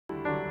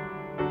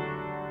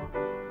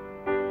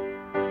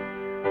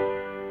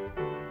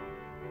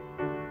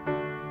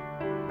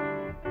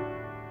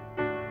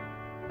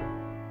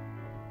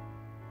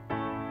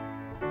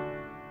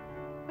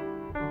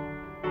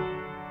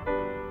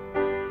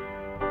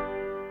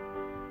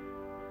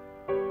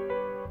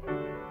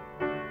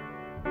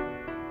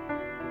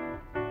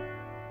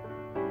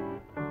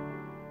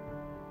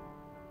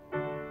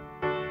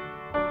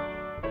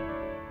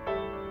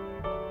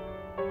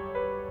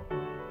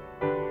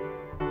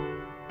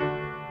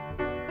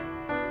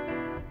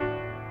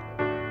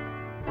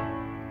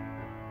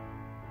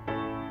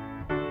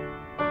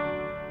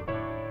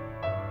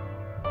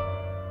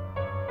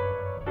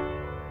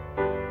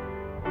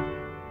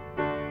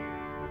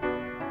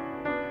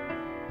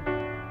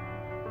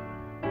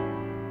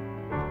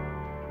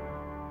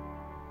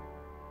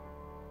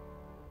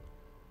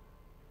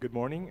Good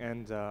morning,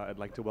 and I'd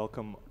like to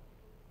welcome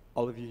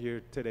all of you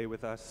here today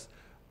with us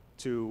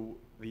to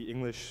the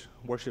English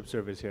worship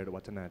service here at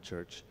Wattana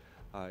Church.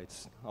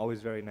 It's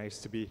always very nice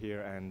to be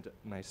here and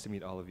nice to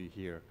meet all of you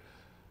here.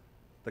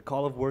 The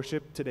call of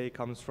worship today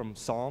comes from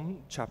Psalm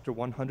chapter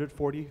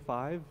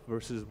 145,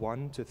 verses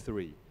 1 to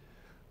 3.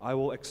 I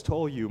will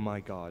extol you, my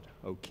God,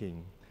 O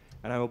King,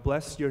 and I will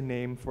bless your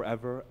name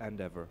forever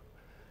and ever.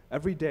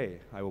 Every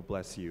day I will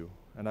bless you,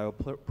 and I will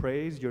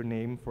praise your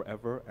name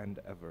forever and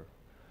ever.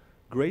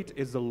 Great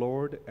is the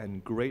Lord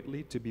and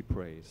greatly to be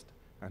praised,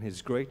 and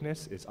his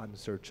greatness is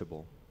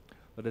unsearchable.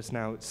 Let us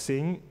now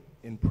sing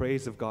in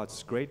praise of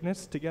God's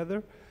greatness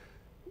together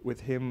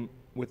with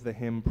the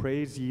hymn,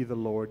 Praise Ye the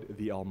Lord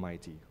the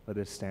Almighty. Let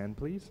us stand,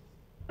 please.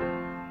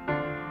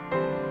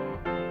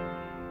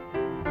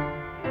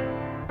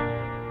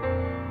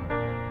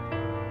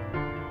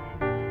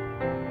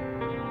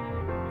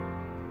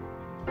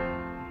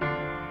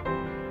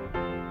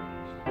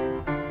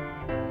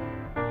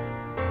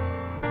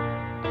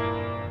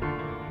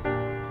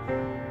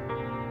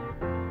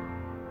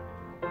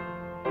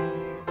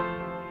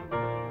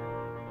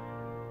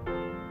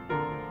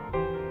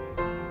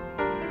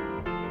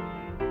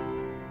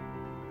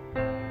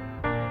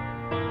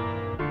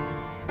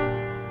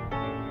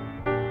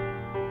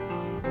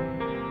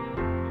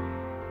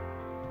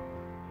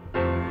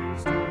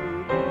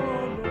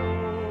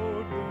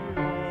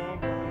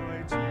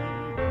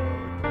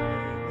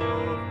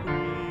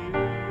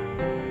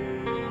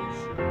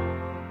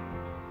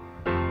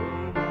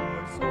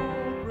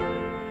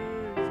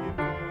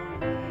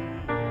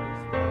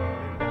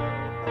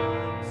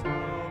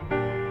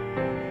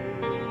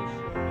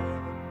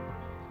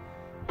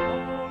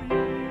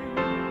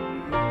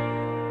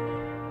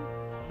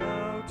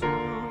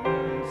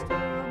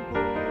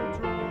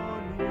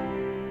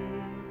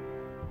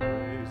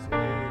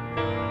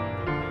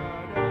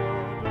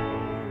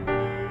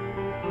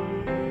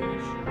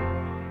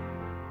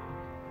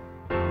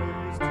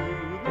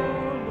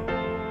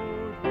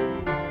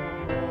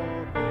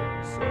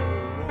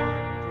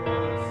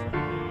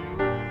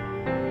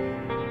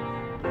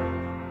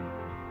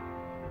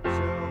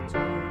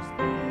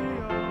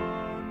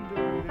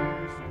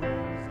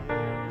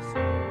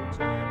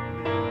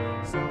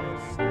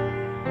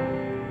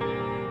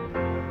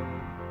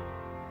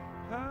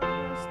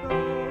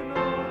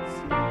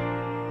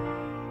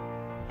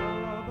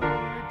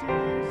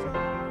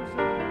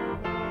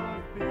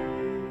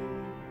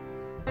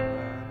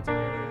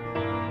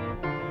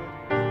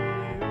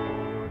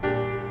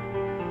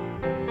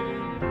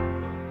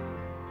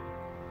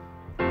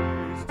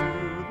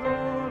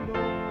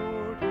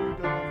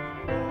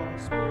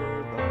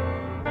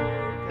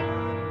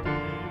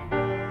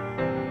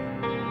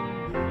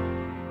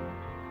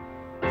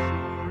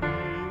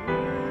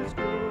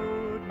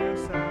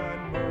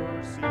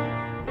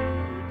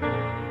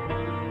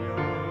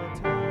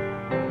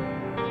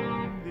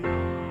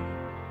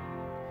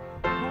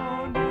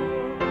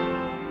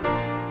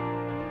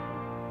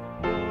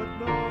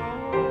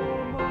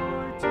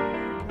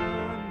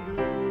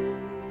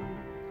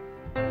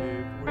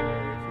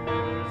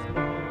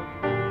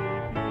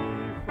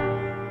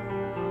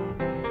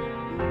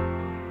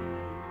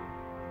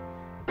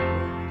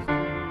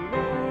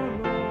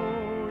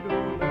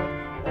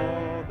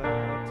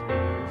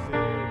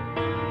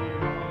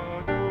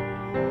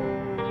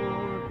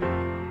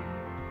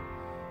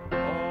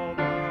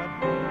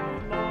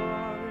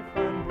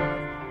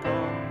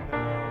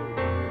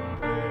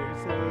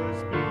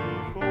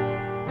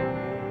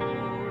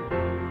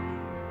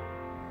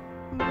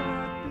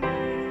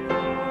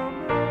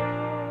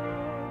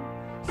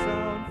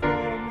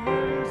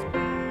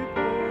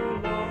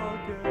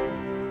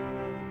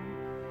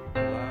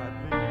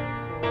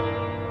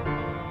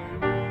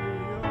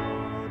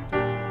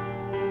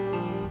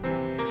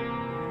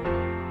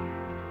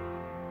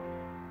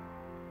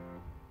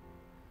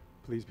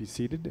 Please be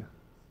seated.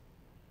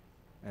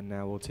 And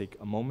now we'll take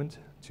a moment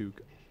to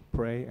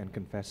pray and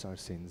confess our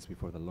sins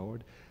before the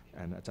Lord.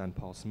 And Ajahn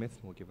Paul Smith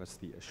will give us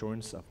the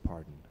assurance of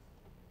pardon.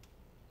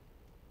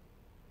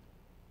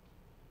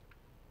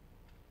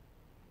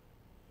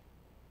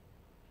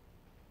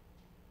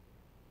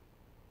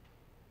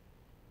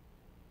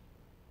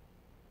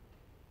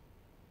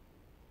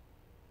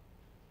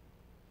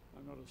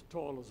 I'm not as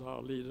tall as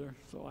our leader,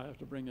 so I have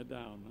to bring it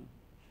down.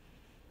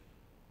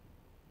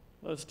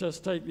 Let's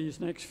just take these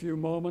next few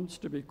moments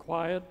to be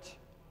quiet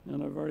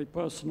in a very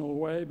personal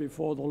way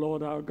before the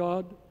Lord our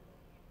God.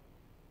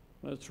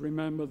 Let's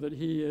remember that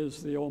he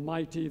is the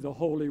Almighty, the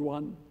Holy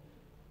One,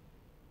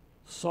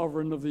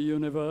 sovereign of the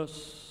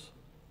universe,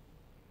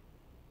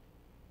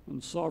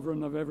 and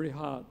sovereign of every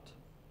heart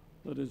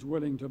that is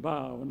willing to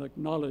bow and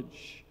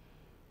acknowledge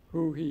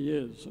who he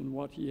is and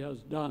what he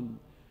has done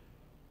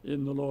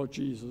in the Lord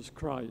Jesus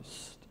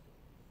Christ.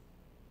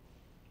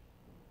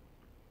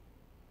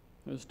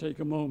 Let's take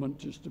a moment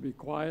just to be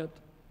quiet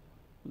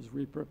as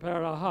we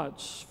prepare our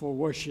hearts for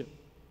worship.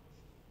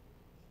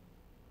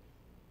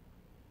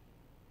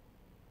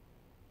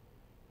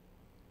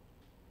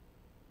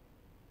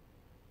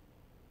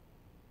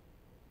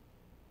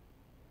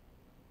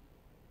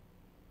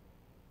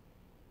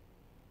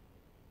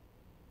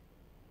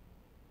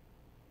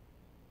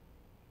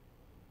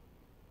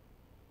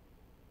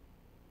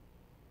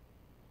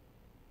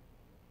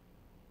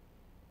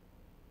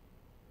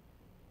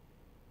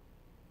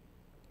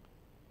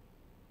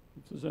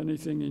 If there's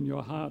anything in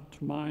your heart,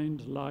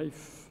 mind,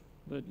 life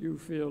that you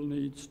feel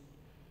needs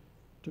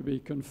to be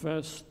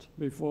confessed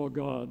before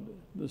God,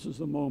 this is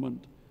the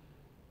moment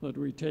that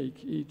we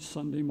take each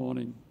Sunday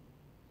morning.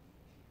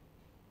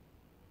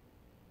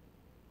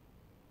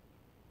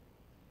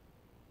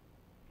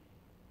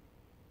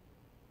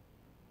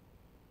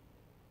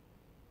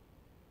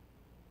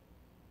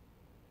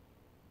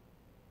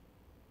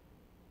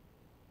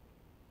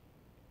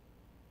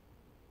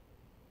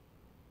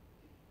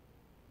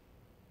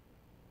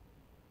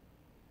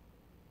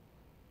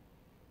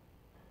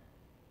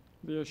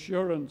 The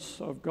assurance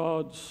of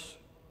God's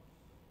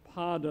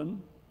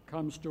pardon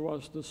comes to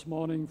us this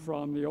morning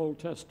from the Old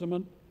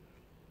Testament,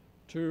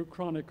 2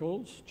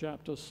 Chronicles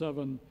chapter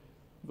 7,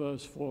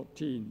 verse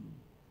 14.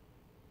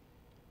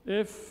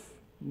 If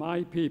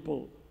my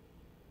people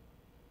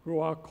who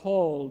are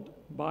called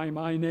by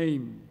my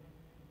name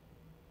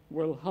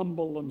will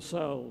humble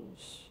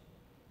themselves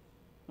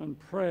and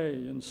pray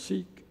and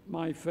seek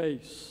my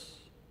face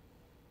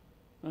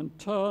and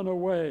turn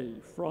away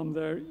from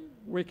their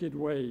wicked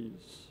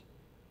ways,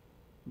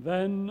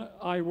 then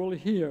I will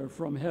hear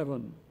from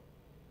heaven,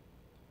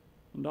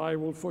 and I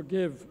will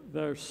forgive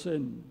their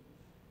sin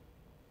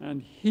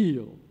and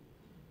heal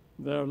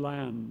their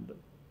land.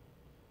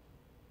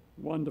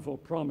 Wonderful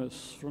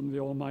promise from the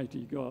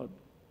Almighty God.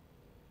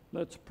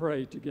 Let's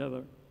pray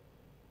together.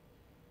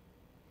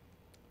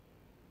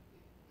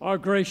 Our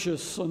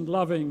gracious and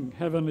loving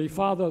Heavenly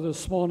Father,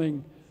 this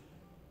morning,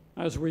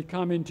 as we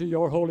come into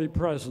your holy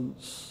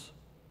presence,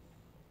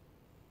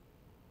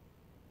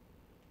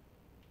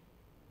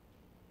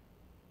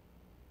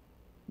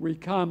 we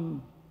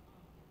come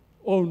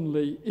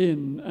only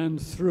in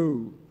and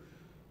through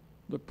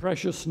the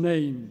precious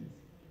name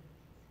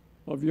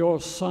of your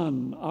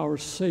Son, our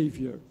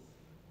Savior,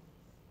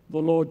 the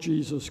Lord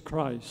Jesus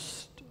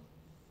Christ.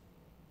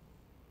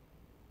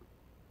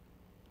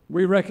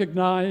 We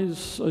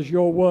recognize, as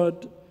your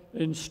word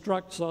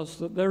instructs us,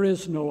 that there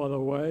is no other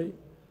way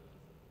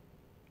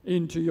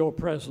into your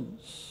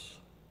presence.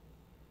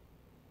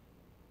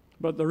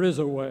 But there is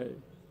a way.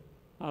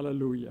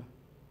 Hallelujah.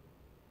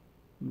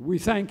 We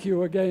thank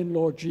you again,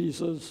 Lord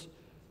Jesus,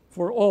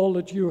 for all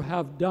that you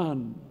have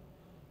done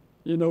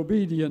in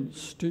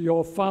obedience to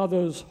your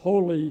Father's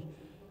holy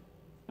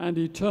and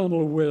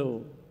eternal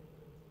will.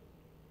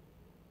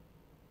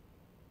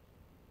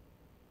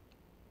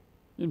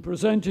 In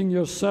presenting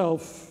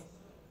yourself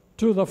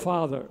to the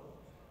Father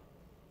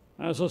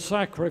as a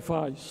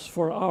sacrifice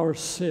for our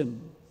sin,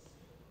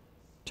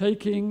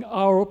 taking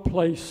our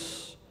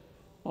place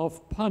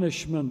of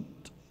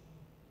punishment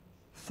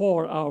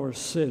for our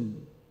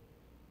sin.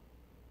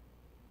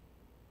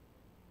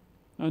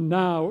 And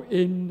now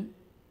in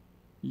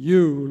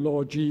you,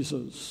 Lord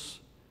Jesus,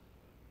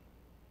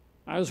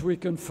 as we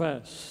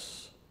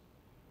confess,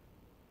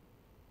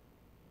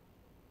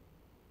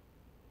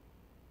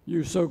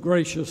 you so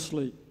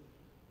graciously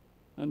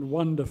and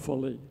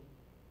wonderfully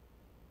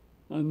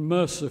and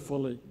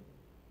mercifully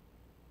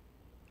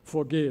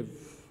forgive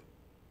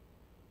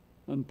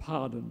and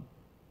pardon.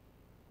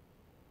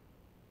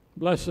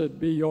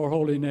 Blessed be your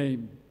holy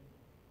name.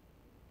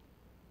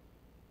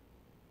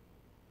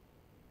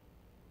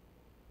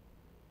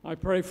 I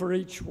pray for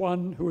each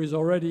one who is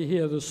already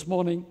here this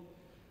morning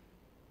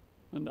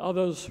and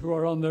others who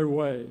are on their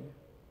way,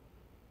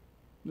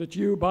 that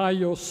you, by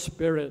your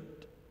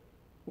Spirit,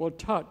 will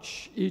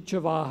touch each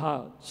of our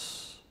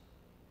hearts.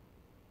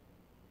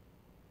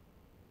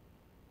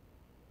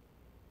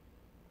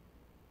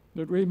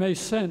 That we may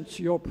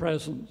sense your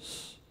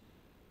presence,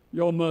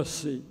 your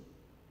mercy,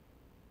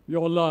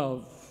 your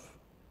love,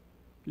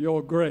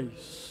 your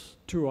grace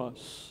to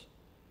us,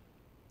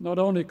 not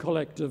only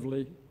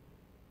collectively,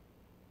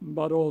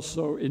 but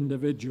also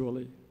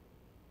individually.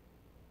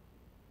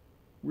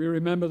 We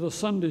remember the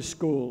Sunday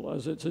school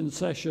as it's in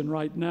session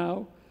right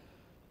now.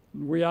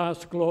 And we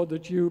ask, Lord,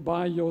 that you,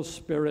 by your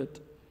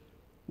Spirit,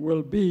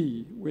 will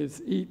be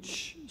with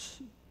each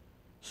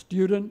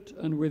student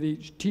and with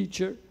each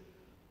teacher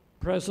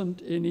present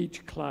in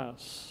each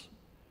class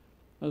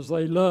as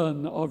they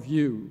learn of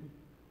you.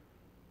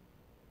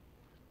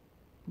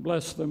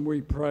 Bless them,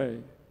 we pray.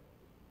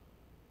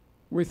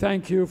 We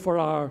thank you for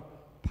our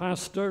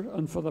pastor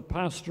and for the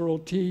pastoral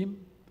team,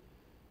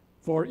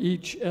 for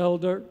each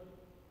elder,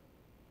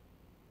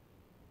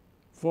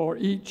 for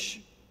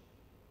each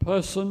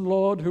person,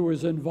 Lord, who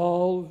is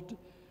involved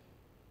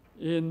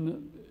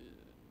in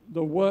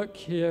the work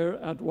here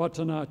at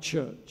Wattana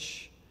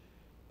Church.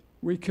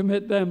 We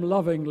commit them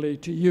lovingly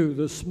to you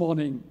this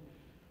morning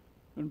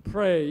and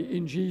pray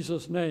in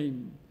Jesus'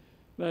 name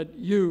that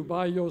you,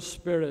 by your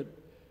Spirit,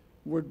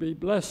 would be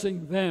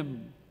blessing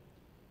them,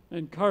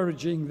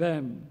 encouraging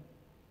them,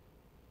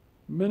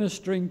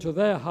 ministering to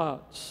their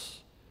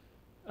hearts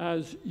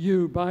as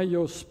you, by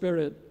your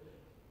Spirit,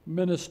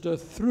 minister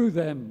through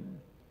them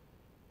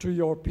to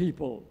your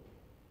people.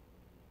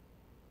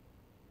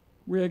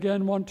 We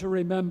again want to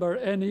remember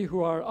any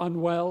who are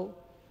unwell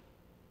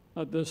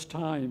at this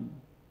time,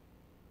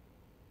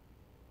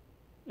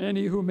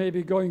 any who may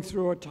be going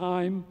through a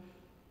time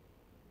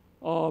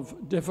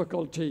of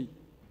difficulty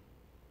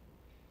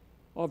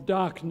of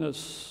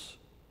darkness,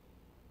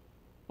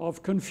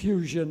 of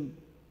confusion,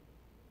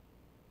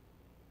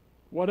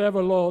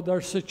 whatever, Lord,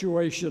 their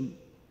situation.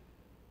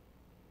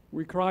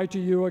 We cry to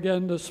you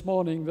again this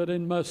morning that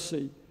in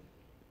mercy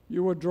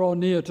you would draw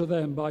near to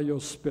them by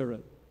your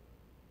Spirit.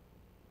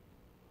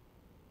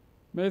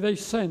 May they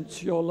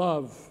sense your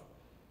love,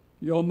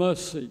 your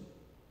mercy,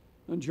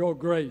 and your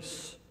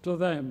grace to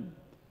them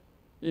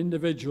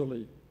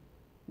individually,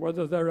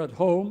 whether they're at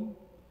home,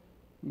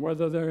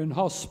 whether they're in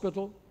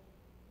hospital,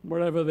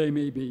 wherever they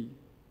may be.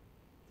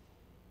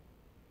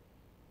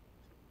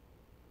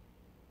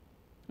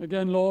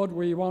 Again, Lord,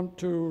 we want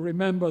to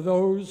remember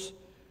those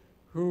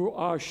who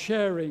are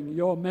sharing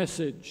your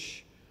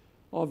message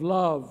of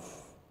love,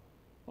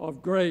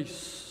 of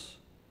grace,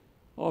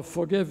 of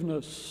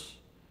forgiveness,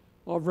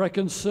 of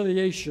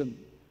reconciliation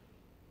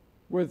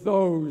with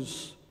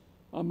those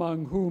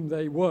among whom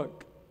they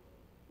work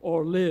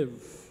or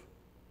live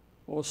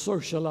or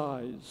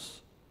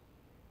socialize.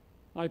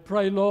 I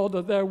pray, Lord,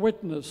 that their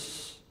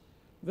witness,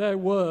 their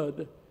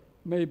word,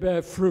 may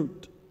bear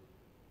fruit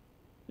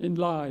in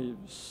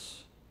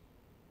lives.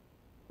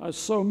 As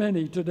so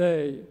many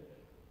today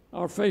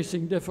are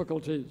facing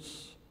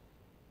difficulties,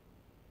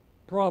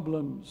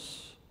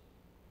 problems,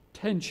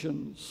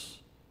 tensions,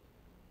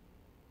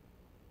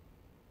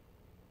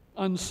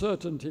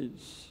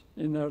 uncertainties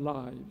in their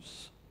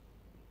lives.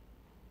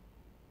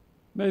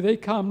 May they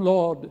come,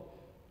 Lord,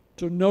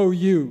 to know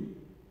you,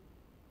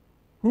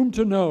 whom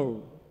to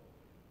know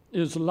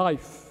is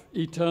life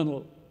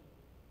eternal.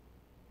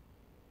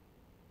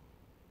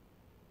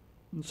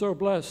 And so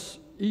bless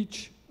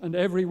each and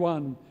every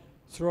one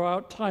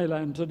throughout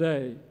Thailand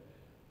today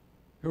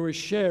who is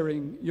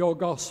sharing your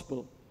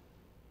gospel,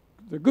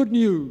 the good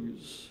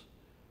news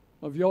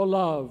of your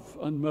love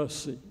and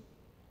mercy.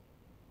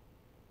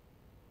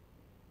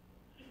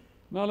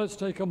 Now let's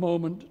take a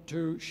moment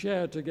to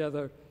share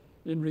together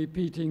in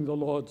repeating the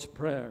Lord's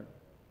Prayer.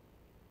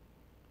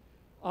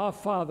 Our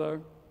Father,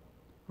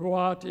 who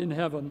art in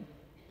heaven,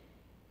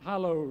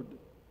 hallowed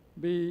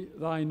be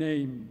thy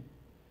name.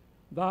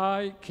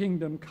 Thy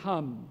kingdom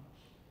come,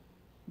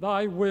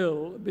 thy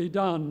will be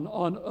done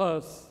on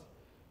earth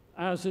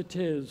as it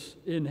is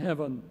in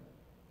heaven.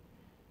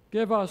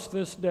 Give us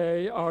this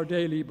day our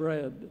daily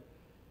bread,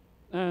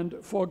 and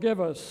forgive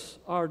us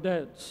our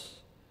debts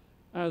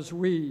as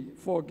we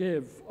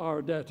forgive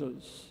our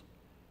debtors.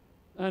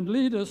 And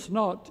lead us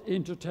not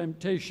into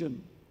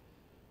temptation,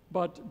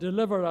 but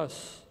deliver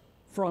us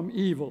from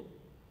evil.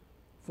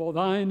 For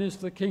thine is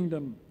the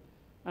kingdom,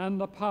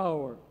 and the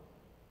power,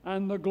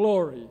 and the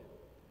glory,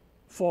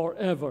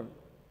 forever.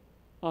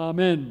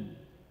 Amen.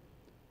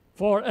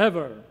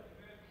 Forever.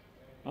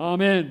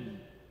 Amen.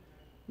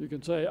 You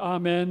can say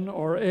amen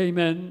or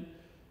amen.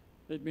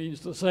 It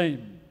means the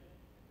same.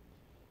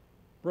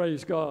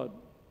 Praise God.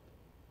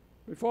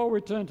 Before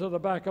we turn to the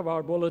back of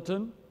our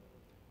bulletin,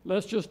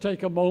 let's just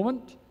take a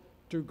moment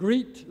to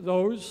greet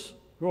those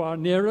who are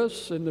near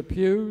us in the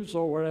pews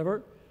or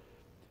wherever.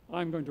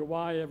 I'm going to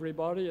why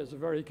everybody. It's a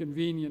very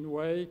convenient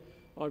way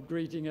of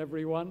greeting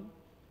everyone.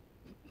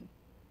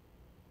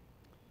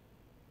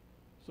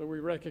 So we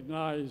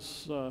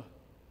recognize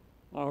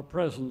our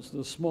presence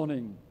this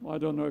morning. I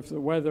don't know if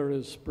the weather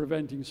is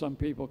preventing some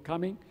people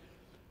coming,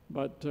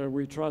 but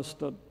we trust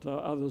that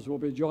others will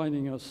be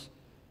joining us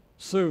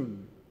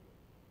soon.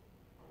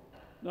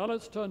 Now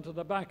let's turn to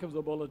the back of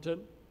the bulletin.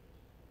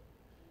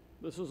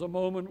 This is a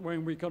moment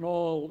when we can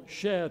all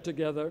share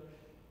together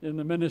in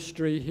the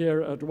ministry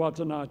here at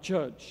Wattana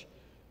Church.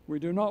 We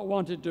do not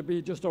want it to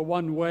be just a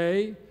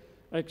one-way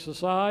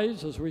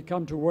exercise as we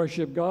come to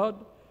worship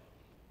God.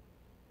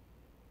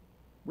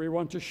 We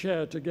want to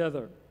share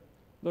together.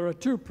 There are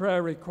 2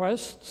 prayer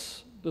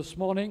requests this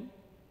morning.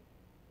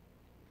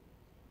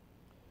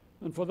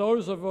 And for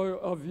those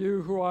of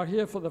you who are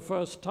here for the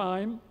first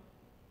time,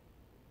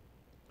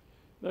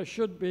 there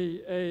should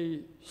be a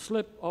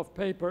slip of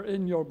paper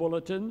in your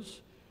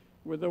bulletins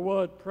with the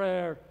word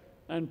prayer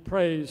and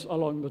praise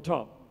along the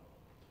top.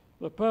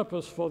 The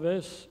purpose for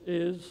this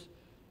is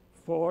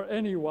for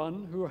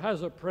anyone who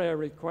has a prayer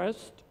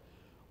request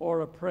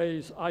or a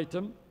praise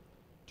item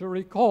to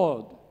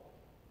record.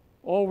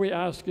 All we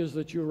ask is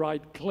that you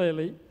write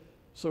clearly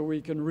so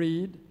we can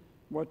read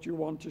what you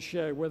want to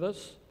share with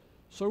us,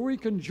 so we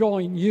can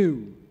join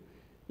you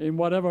in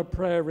whatever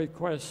prayer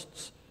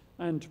requests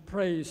and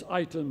praise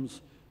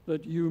items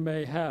that you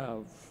may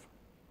have.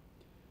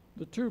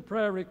 The 2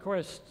 prayer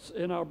requests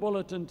in our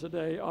bulletin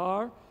today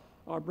are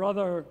our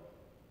brother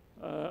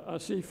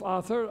Asif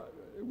Arthur.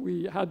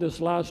 We had this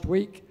last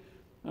week,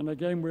 and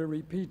again we're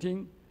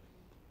repeating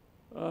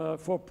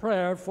for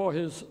prayer for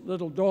his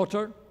little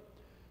daughter.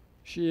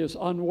 She is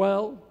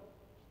unwell,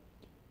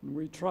 and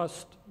we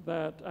trust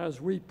that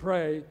as we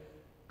pray,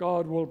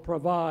 God will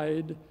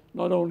provide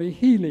not only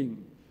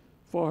healing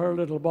for her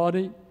little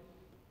body,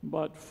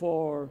 but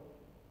for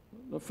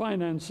the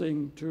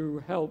financing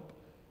to help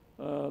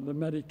the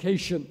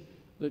medication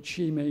that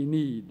she may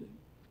need.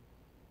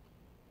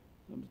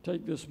 And to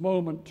take this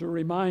moment to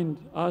remind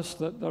us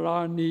that there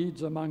are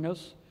needs among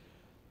us.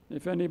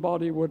 If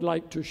anybody would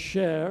like to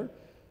share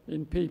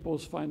in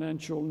people's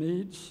financial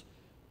needs.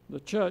 The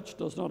church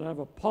does not have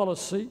a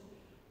policy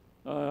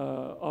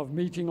of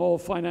meeting all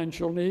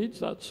financial needs.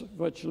 That's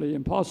virtually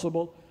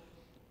impossible.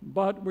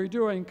 But we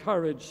do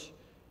encourage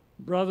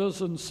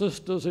brothers and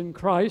sisters in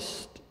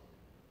Christ,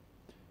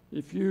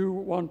 if you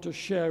want to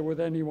share with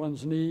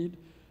anyone's need,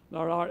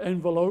 there are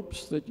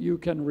envelopes that you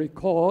can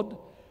record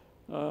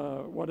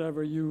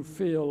whatever you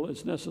feel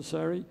is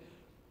necessary.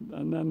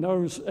 And then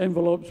those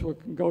envelopes will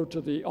go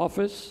to the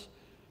office,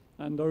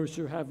 and those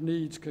who have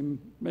needs can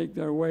make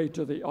their way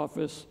to the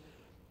office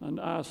and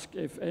ask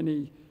if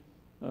any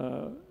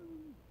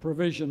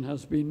provision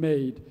has been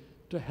made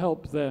to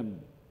help them.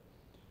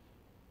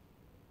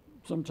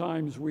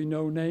 Sometimes we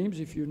know names.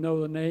 If you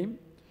know the name,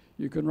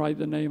 you can write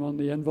the name on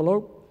the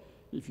envelope.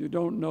 If you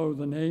don't know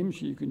the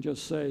names, you can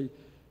just say,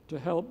 to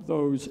help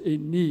those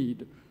in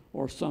need,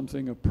 or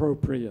something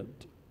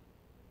appropriate.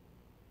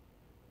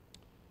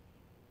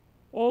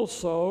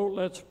 Also,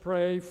 let's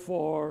pray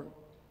for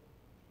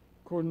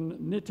Kun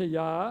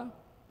Nitya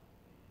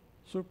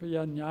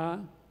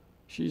Supayanya.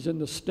 She's in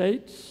the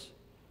States,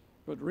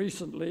 but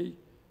recently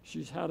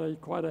she's had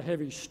quite a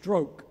heavy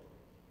stroke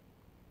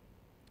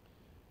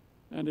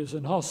and is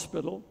in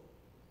hospital,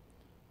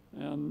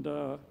 and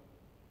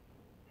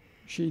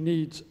she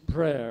needs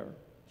prayer.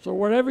 So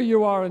wherever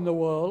you are in the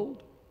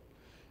world,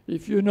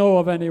 if you know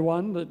of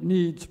anyone that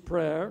needs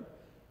prayer,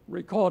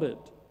 record it.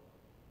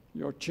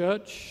 Your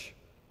church,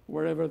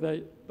 wherever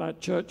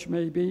that church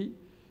may be,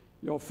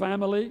 your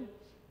family,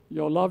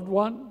 your loved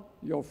one,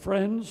 your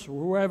friends,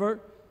 whoever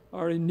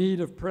are in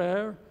need of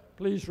prayer,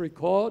 please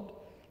record,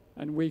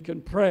 and we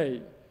can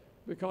pray.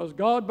 Because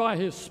God, by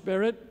His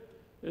Spirit,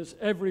 is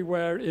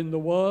everywhere in the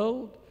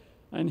world,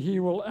 and He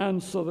will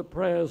answer the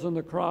prayers and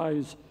the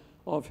cries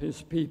of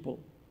His people.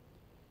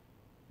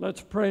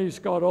 Let's praise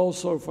God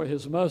also for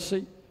His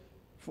mercy,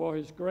 for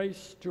His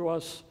grace to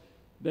us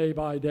day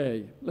by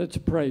day. Let's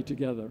pray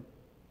together.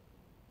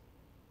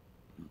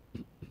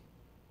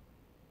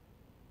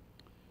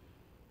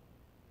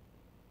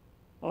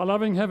 Our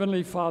loving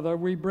Heavenly Father,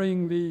 we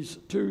bring these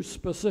two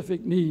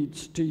specific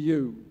needs to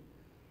you.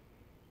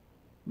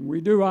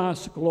 We do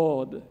ask,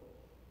 Lord,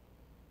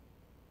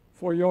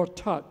 for your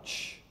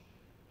touch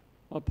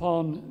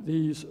upon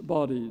these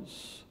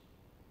bodies,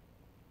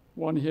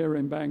 one here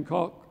in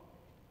Bangkok,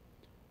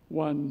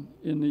 one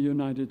in the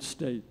United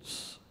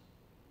States.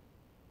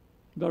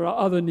 There are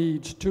other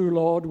needs too,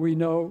 Lord, we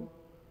know,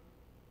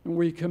 and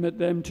we commit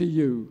them to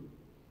you.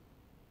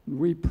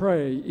 We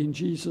pray in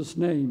Jesus'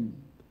 name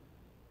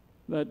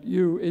that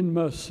you, in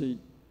mercy,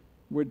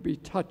 would be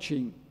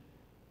touching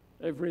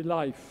every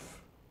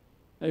life,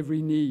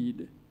 every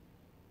need,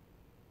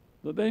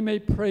 that they may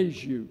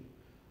praise you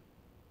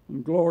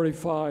and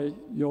glorify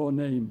your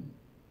name.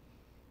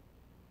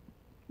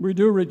 We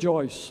do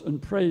rejoice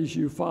and praise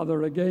you,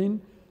 Father,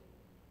 again,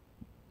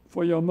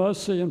 for your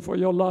mercy and for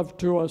your love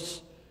to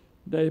us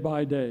day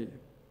by day.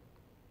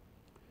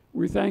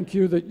 We thank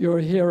you that you're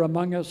here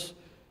among us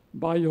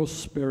by your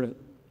Spirit.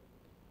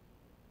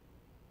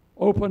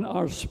 Open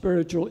our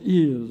spiritual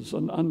ears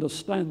and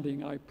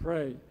understanding, I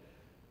pray,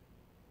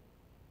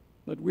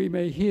 that we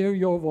may hear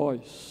your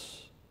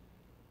voice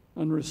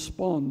and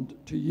respond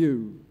to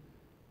you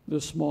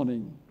this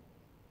morning.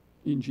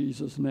 In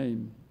Jesus'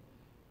 name,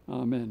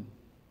 amen.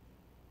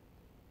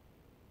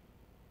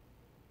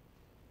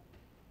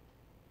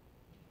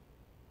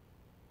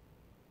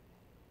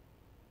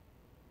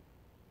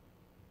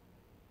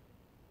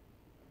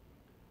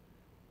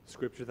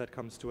 Scripture that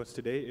comes to us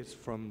today is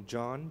from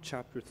John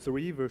chapter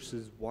 3,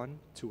 verses 1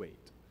 to 8.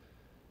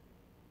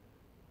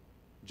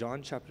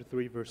 John chapter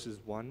 3, verses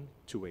 1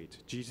 to 8.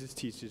 Jesus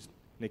teaches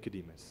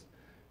Nicodemus.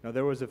 Now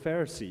there was a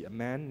Pharisee, a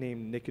man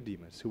named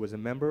Nicodemus, who was a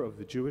member of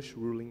the Jewish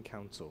ruling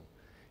council.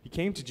 He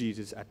came to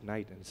Jesus at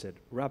night and said,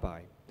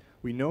 Rabbi,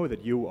 we know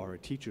that you are a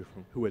teacher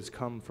who has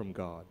come from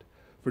God,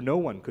 for no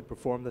one could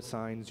perform the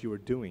signs you are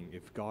doing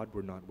if God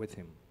were not with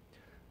him.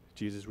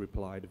 Jesus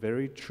replied,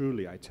 Very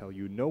truly, I tell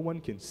you, no one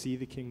can see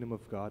the kingdom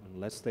of God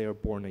unless they are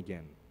born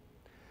again.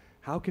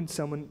 How can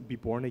someone be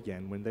born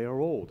again when they are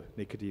old?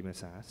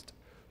 Nicodemus asked.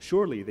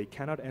 Surely they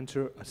cannot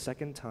enter a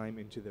second time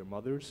into their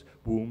mother's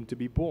womb to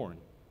be born.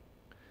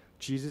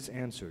 Jesus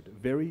answered,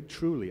 Very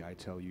truly, I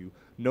tell you,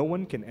 no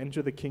one can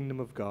enter the kingdom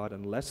of God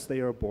unless they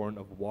are born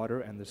of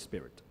water and the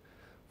Spirit.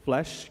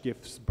 Flesh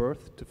gives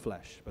birth to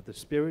flesh, but the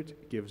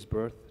Spirit gives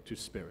birth to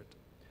spirit.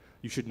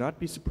 You should not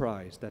be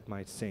surprised at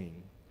my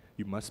saying,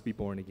 You must be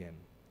born again.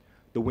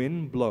 The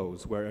wind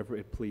blows wherever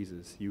it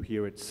pleases. You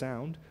hear its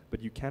sound,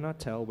 but you cannot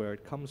tell where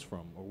it comes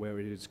from or where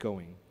it is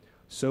going.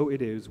 So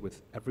it is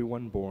with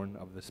everyone born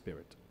of the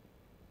Spirit.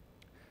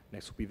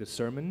 Next will be the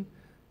sermon.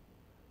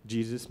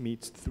 Jesus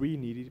meets three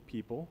needy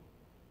people,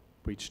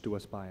 preached to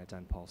us by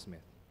Dan Paul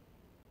Smith.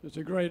 It's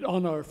a great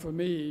honor for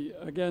me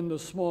again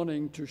this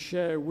morning to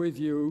share with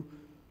you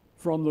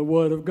from the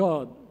Word of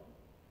God.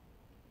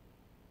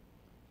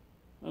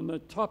 And the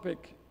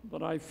topic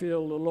that I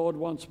feel the Lord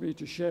wants me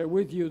to share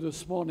with you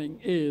this morning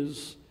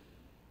is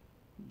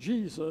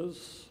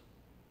Jesus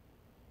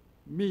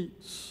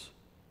meets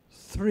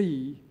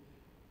three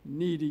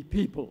needy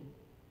people.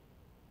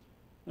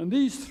 And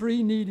these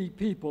three needy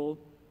people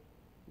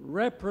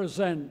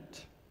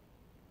represent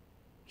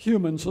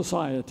human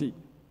society.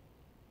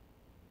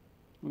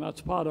 And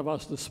that's part of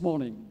us this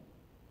morning.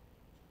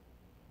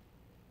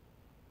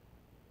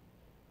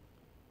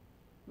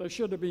 There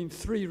should have been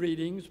 3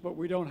 readings, but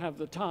we don't have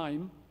the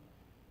time.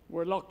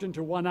 We're locked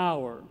into 1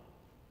 hour.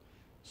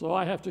 So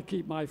I have to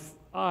keep my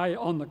eye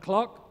on the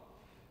clock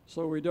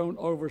so we don't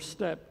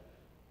overstep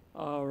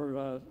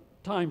our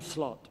time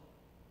slot.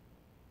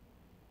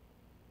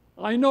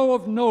 I know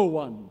of no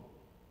one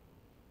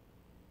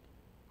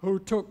who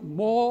took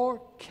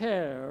more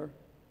care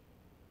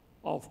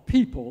of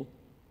people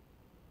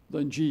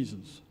than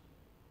Jesus.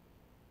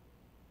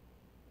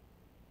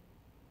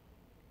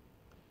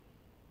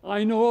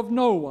 I know of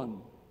no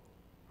one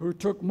who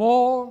took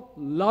more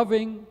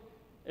loving,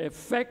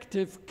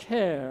 effective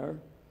care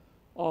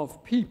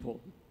of people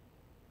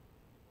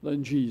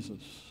than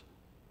Jesus.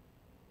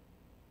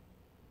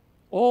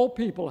 All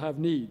people have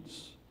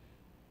needs.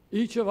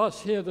 Each of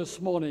us here this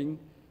morning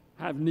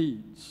have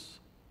needs.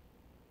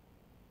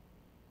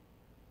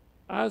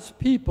 As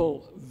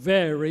people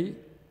vary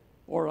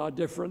or are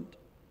different,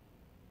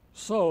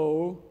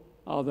 so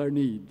are their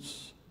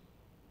needs.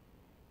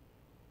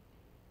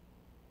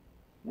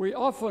 We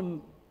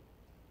often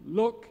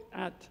look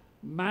at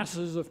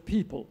masses of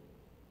people.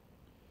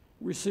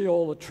 We see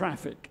all the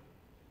traffic.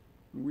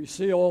 We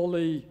see all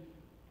the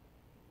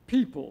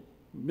people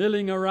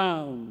milling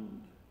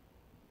around.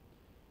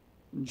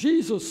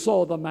 Jesus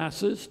saw the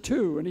masses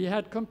too, and he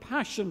had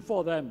compassion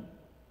for them.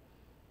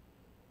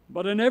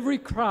 But in every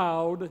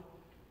crowd,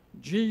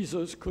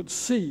 Jesus could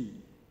see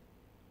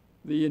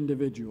the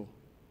individual.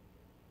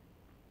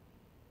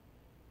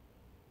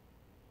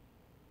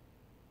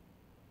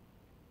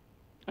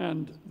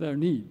 And their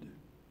need.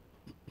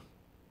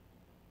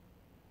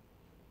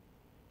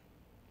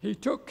 He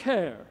took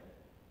care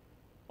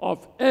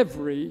of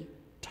every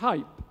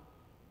type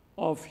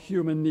of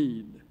human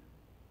need.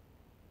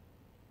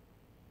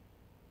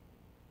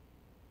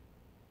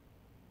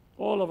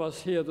 All of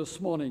us here this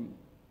morning,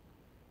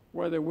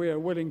 whether we are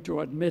willing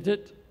to admit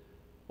it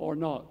or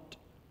not,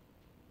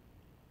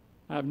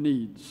 have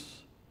needs.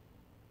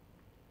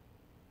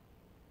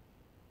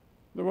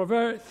 There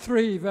were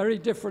 3 very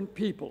different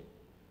people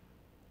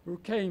who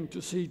came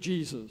to see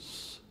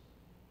Jesus.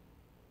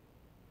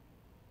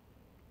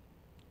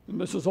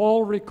 And this is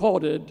all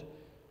recorded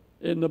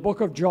in the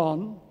book of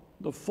John,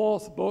 the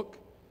 4th book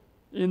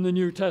in the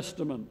New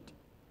Testament.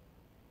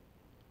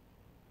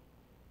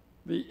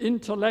 The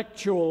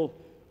intellectual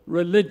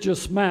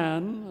religious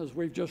man, as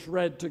we've just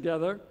read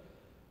together,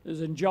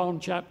 is in John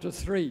chapter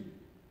 3.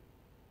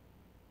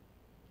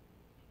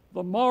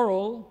 The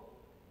moral,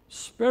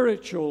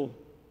 spiritual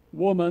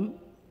woman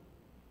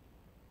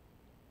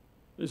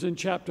is in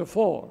chapter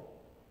 4.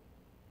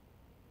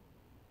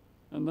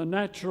 And the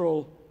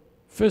natural,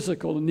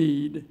 physical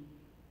need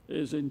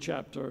is in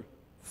chapter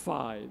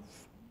 5.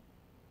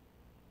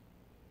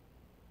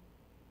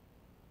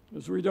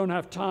 As we don't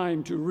have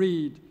time to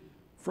read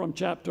from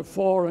chapter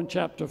 4 and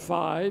chapter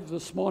 5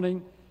 this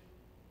morning,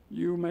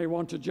 you may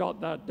want to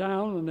jot that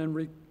down, and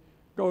then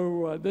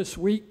go this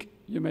week.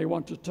 You may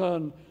want to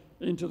turn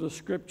into the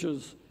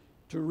scriptures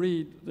to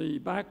read the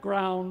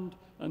background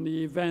and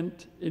the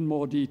event in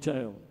more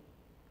detail.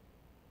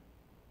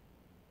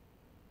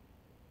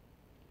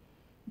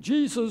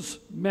 Jesus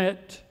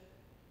met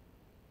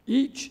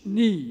each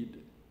need,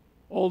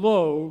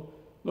 although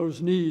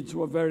those needs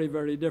were very,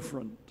 very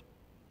different.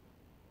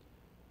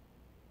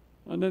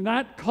 And in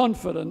that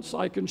confidence,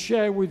 I can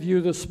share with you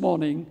this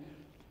morning,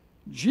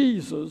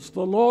 Jesus,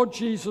 the Lord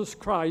Jesus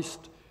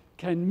Christ,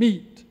 can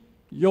meet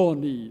your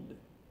need,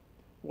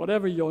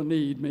 whatever your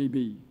need may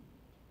be.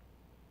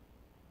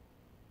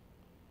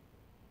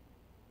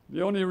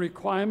 The only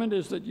requirement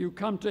is that you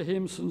come to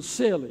him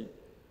sincerely,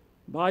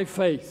 by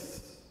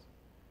faith,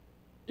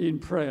 in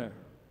prayer.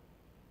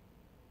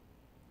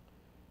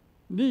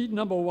 Need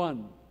number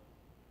 1,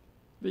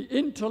 the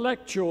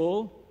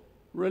intellectual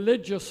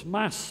religious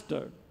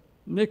master,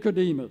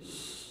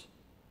 Nicodemus,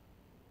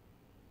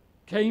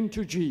 came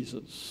to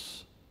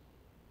Jesus.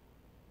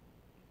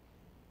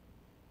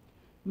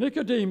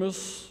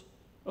 Nicodemus,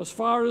 as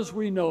far as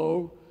we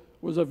know,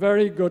 was a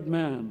very good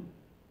man.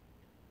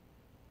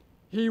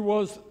 He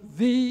was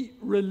the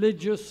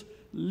religious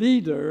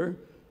leader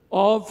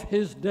of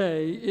his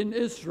day in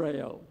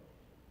Israel.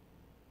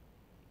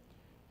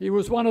 He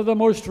was one of the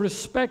most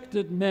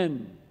respected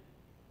men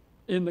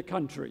in the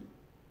country,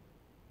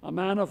 a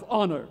man of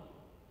honor,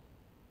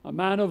 a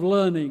man of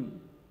learning.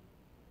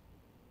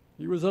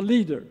 He was a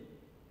leader,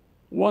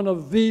 one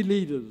of the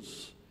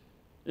leaders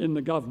in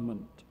the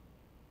government,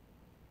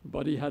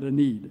 but he had a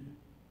need.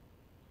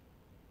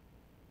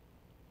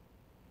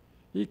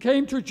 He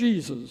came to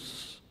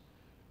Jesus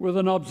with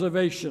an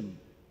observation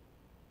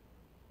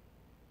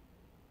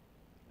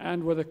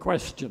and with a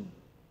question.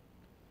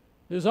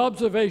 His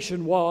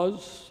observation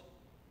was,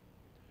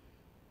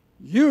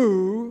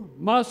 "You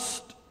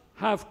must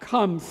have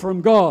come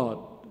from God."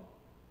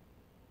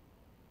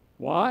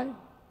 Why?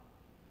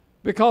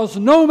 because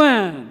no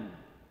man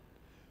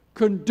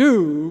can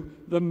do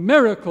the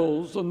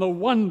miracles and the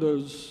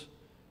wonders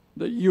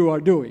that you are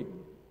doing.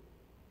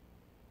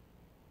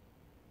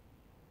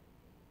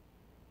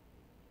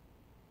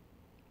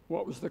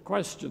 What was the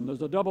question?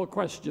 There's a double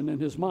question in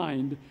his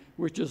mind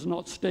which is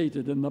not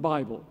stated in the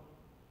Bible,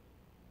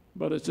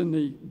 but it's in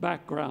the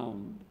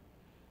background.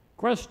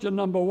 Question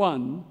number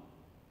one,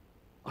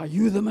 are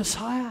you the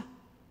Messiah?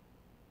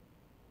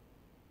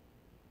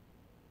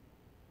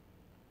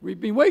 We've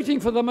been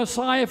waiting for the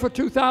Messiah for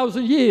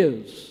 2,000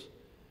 years.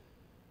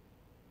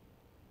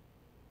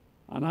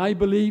 And I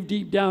believe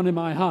deep down in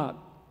my heart,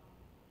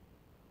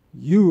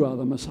 you are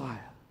the Messiah.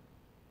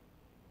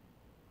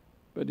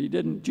 But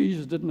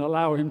Jesus didn't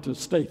allow him to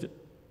state it.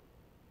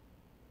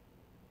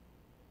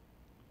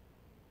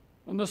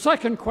 And the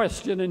second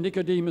question in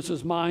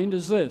Nicodemus' mind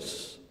is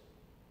this: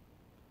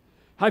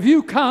 have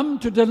you come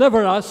to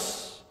deliver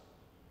us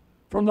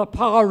from the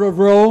power of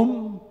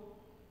Rome?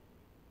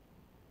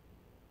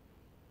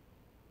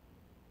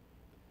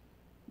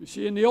 You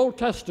see, in the Old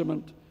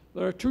Testament,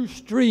 there are two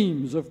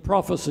streams of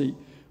prophecy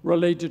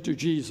related to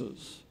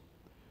Jesus.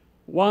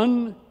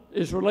 One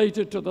is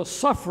related to the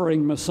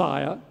suffering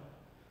Messiah,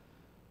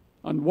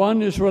 and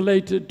one is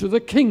related to the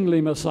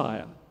kingly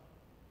Messiah.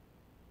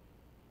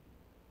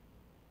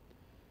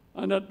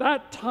 And at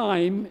that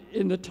time,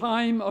 in the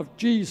time of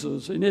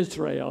Jesus in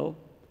Israel,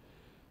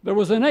 there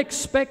was an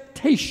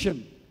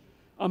expectation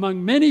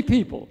among many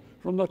people,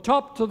 from the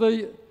top to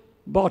the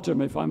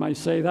bottom, if I may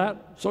say that,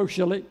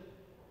 socially.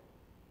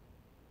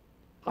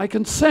 I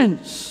can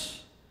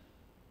sense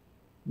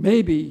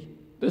maybe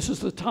this is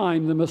the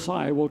time the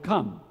Messiah will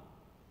come.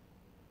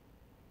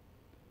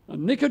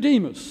 And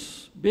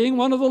Nicodemus, being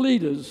one of the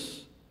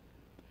leaders,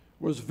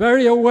 was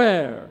very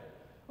aware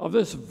of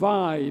this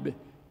vibe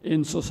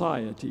in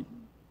society.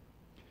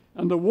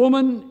 And the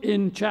woman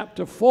in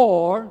chapter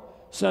 4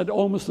 said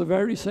almost the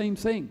very same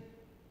thing.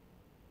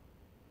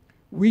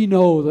 We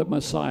know that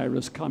Messiah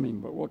is coming,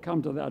 but we'll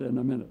come to that in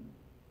a minute.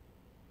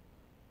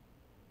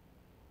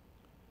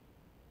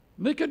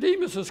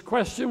 Nicodemus'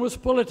 question was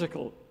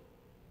political.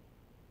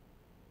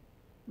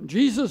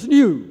 Jesus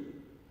knew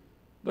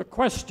the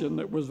question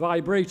that was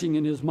vibrating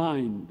in his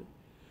mind.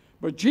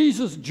 But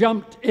Jesus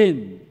jumped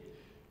in.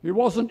 He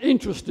wasn't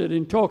interested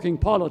in talking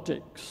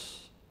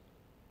politics.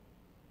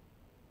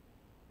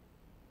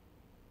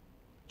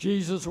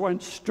 Jesus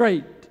went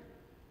straight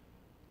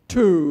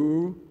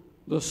to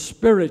the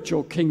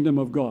spiritual kingdom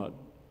of God.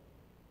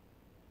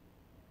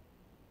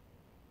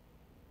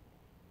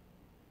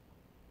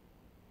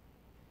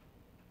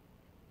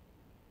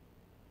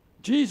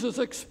 Jesus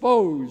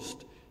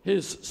exposed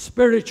his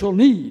spiritual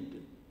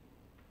need,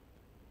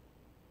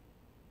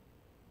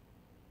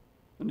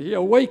 and he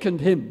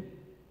awakened him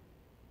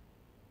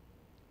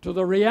to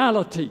the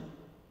reality.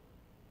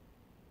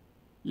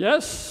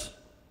 Yes,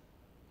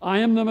 I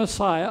am the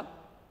Messiah,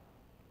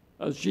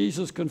 as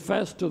Jesus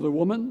confessed to the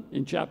woman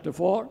in chapter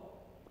 4.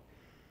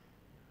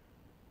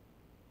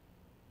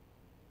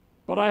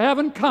 But I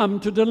haven't come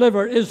to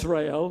deliver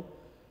Israel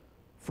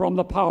from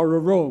the power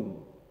of Rome.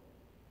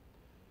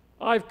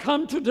 I've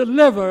come to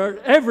deliver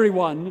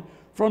everyone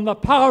from the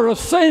power of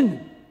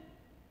sin.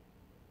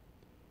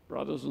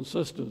 Brothers and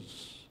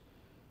sisters,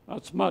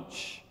 that's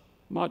much,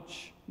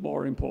 much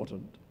more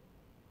important.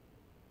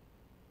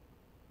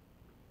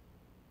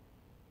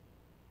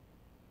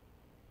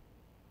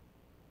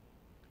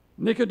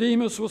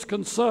 Nicodemus was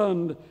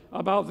concerned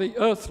about the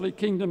earthly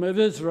kingdom of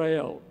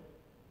Israel.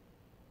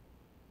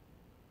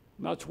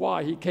 That's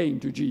why he came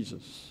to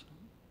Jesus.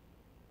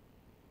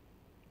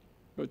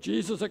 But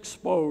Jesus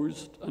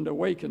exposed and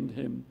awakened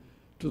him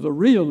to the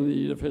real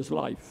need of his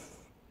life.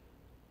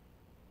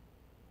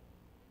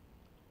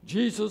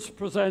 Jesus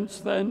presents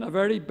then a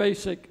very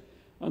basic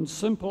and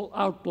simple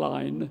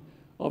outline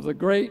of the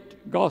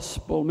great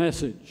gospel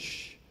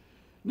message.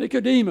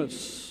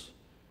 Nicodemus,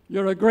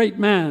 you're a great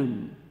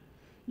man.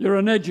 You're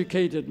an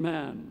educated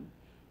man.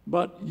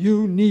 But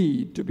you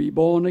need to be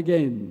born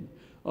again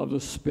of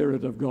the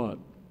Spirit of God.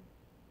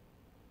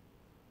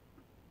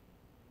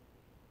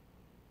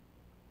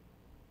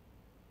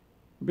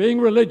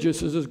 Being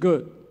religious is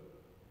good.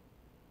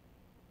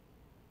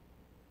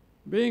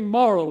 Being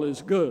moral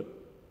is good.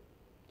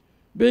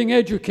 Being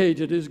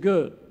educated is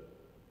good.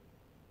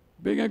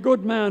 Being a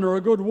good man or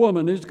a good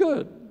woman is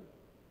good.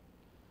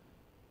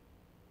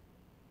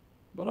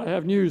 But I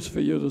have news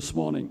for you this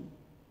morning.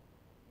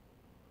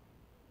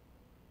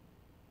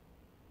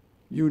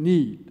 We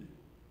need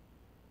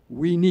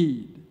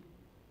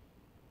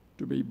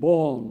to be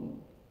born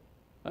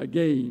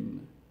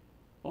again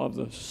of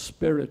the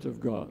Spirit of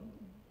God.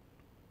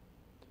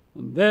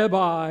 And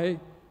thereby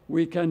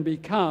we can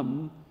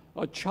become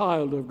a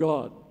child of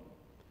God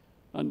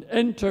and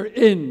enter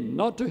in,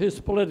 not to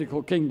his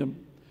political kingdom,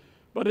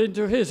 but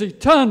into his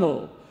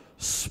eternal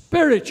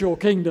spiritual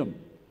kingdom.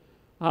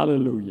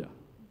 Hallelujah.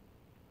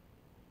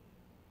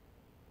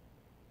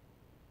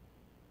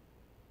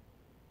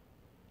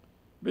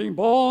 Being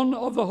born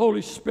of the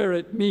Holy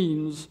Spirit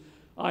means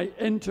I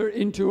enter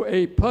into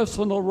a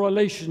personal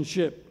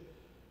relationship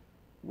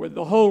with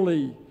the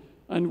holy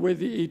and with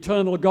the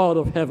eternal God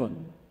of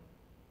heaven.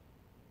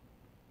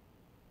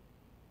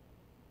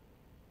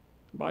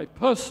 By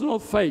personal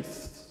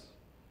faith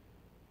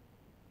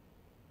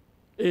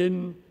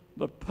in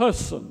the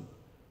person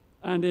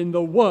and in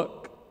the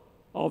work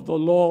of the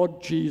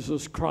Lord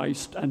Jesus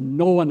Christ and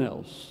no one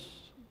else.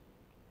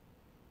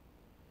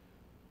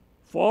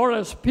 For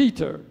as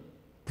Peter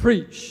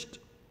preached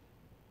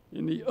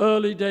in the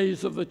early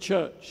days of the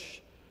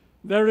church,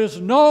 there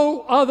is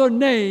no other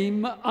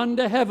name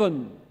under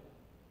heaven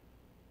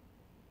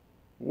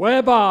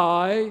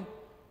whereby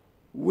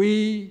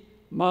we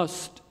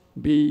must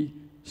be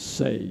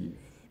saved.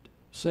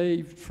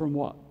 Saved from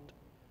what?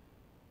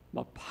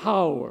 The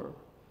power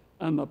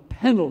and the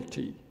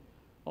penalty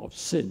of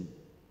sin,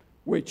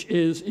 which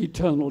is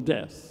eternal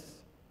death.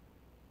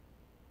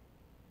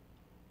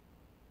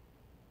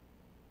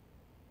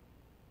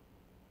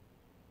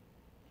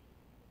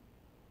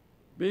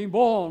 Being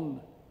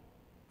born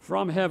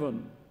from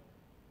heaven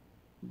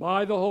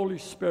by the Holy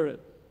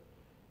Spirit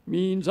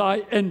means I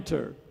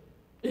enter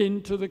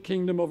into the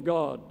kingdom of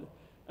God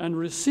and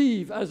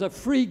receive as a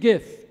free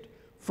gift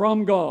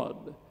from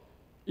God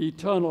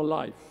eternal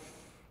life.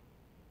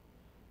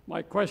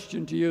 My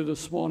question to you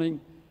this morning,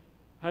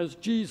 has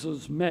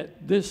Jesus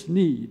met this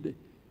need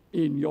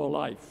in your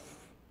life?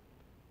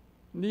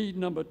 Need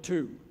number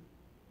 2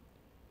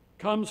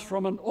 comes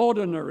from an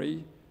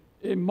ordinary,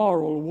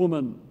 immoral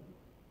woman.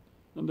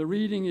 And the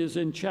reading is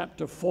in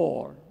chapter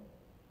 4,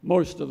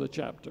 most of the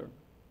chapter.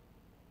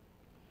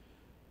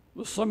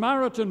 The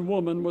Samaritan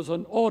woman was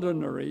an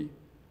ordinary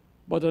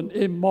but an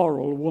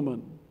immoral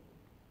woman.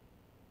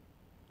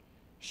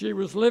 She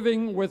was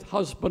living with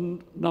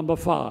husband number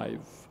 5.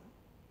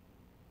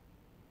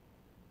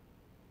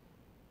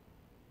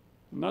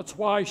 And that's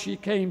why she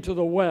came to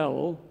the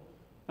well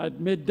at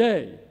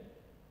midday.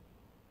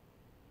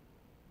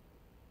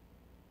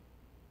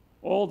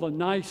 All the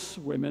nice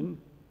women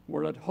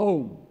were at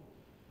home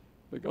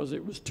because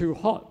it was too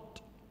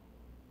hot.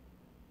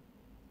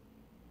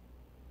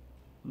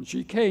 And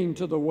she came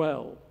to the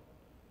well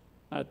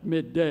at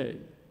midday.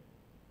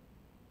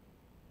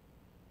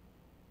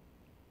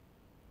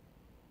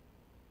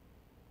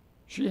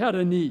 She had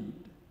a need,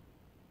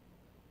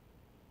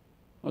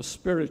 a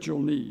spiritual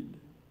need.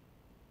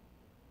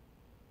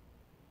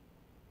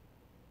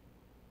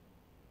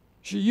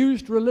 She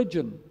used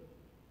religion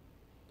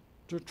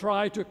to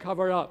try to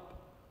cover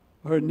up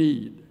her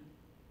need.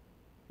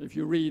 If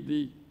you read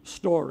the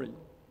story,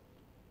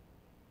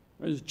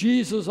 as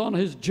Jesus on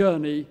his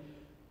journey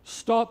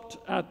stopped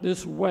at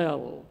this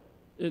well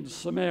in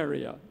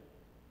Samaria,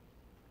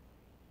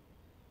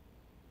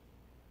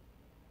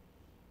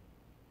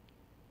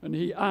 and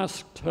he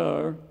asked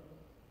her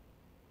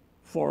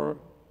for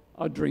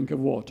a drink of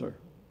water.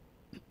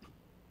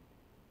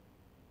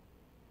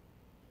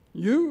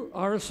 You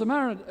are a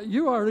Samaritan.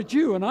 You are a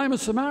Jew, and I'm a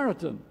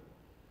Samaritan,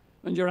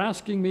 and you're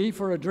asking me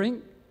for a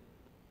drink?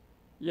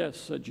 Yes,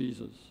 said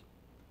Jesus.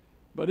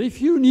 But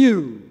if you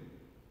knew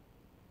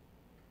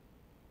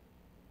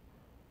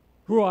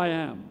who I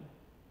am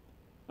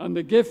and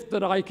the gift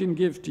that I can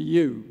give to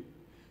you,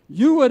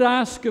 you would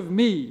ask of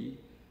me,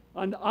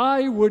 and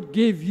I would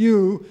give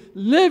you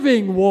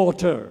living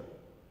water.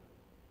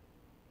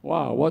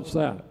 Wow, what's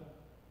that?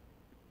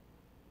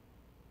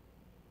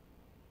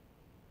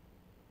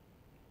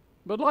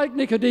 But like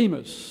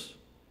Nicodemus,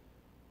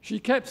 she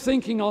kept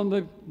thinking on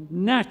the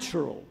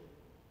natural.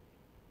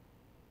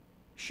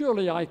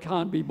 Surely I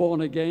can't be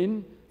born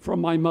again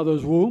from my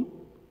mother's womb.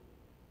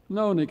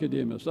 No,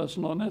 Nicodemus, that's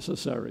not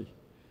necessary.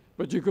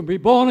 But you can be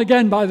born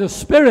again by the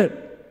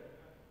Spirit.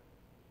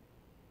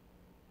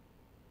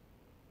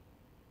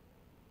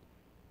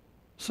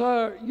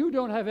 Sir, you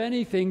don't have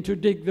anything to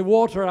dig the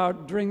water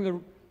out,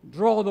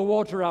 draw the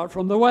water out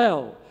from the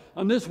well.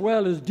 And this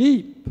well is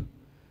deep.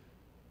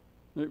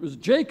 It was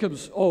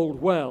Jacob's old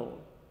well.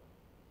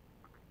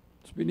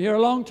 It's been here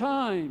a long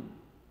time.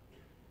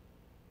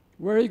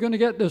 Where are you going to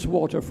get this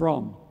water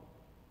from?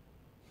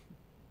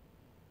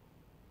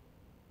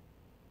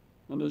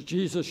 And as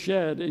Jesus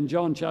shared in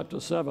John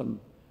chapter 7,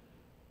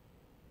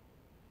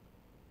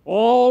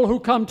 all who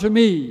come to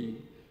me,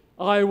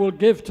 I will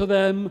give to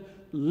them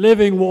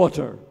living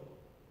water.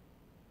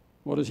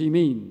 What does he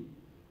mean?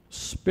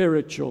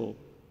 Spiritual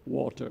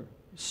water,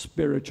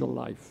 spiritual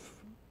life.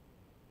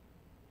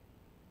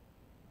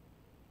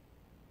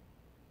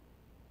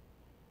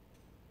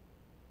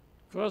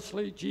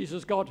 Firstly,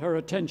 Jesus got her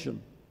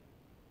attention.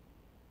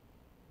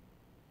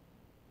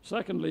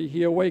 Secondly,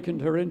 he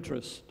awakened her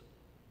interest.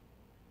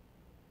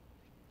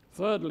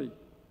 Thirdly,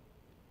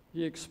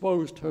 he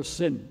exposed her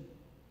sin.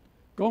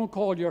 Go and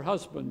call your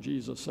husband,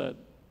 Jesus said.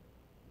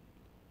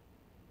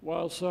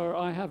 Well, sir,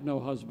 I have no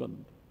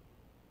husband.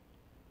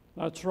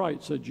 That's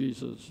right, said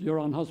Jesus. You're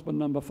on husband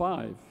number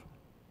 5.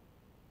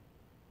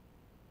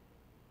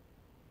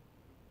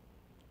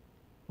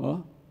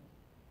 What?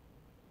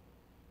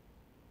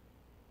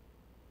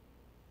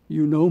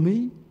 You know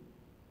me?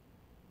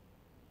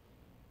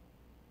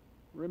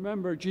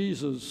 Remember,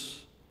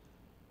 Jesus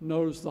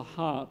knows the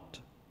heart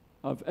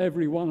of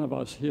every one of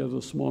us here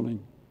this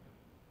morning.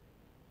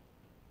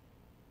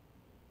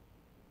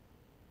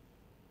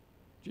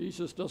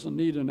 Jesus doesn't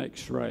need an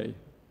X-ray,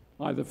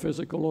 either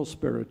physical or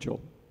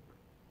spiritual.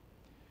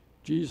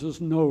 Jesus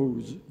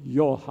knows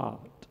your heart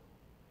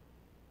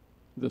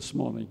this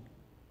morning.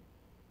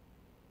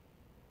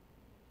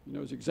 He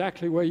knows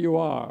exactly where you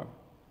are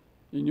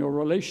in your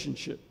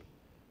relationship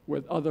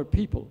with other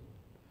people.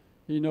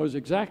 He knows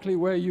exactly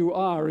where you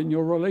are in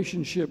your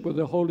relationship with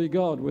the Holy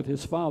God, with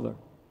His Father,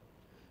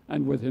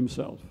 and with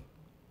Himself.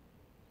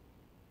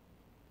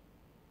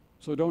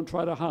 So don't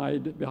try to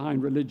hide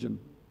behind religion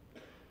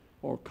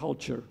or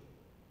culture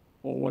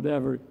or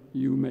whatever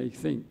you may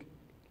think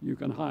you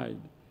can hide.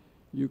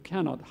 You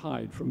cannot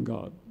hide from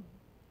God.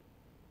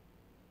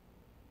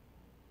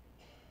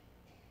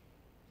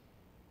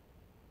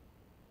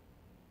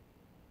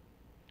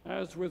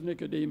 As with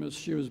Nicodemus,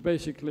 she was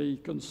basically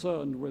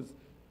concerned with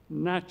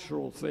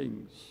natural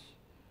things,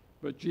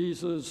 but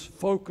Jesus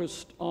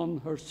focused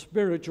on her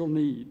spiritual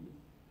need.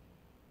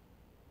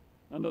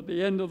 And at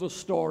the end of the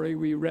story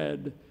we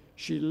read,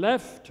 she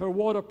left her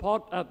water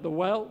pot at the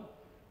well.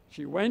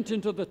 She went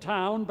into the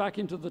town, back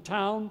into the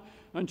town,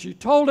 and she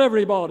told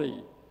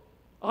everybody,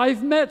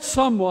 I've met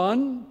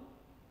someone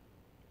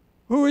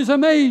who is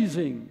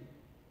amazing.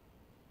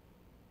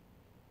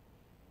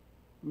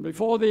 And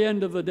before the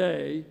end of the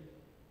day,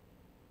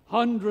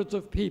 hundreds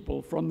of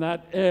people from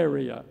that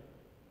area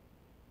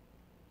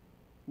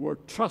were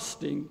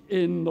trusting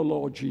in the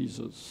Lord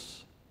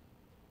Jesus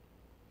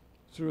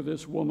through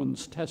this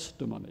woman's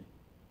testimony.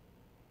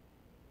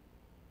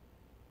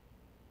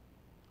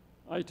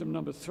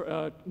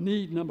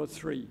 Need number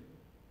 3.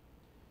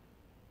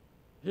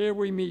 Here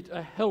we meet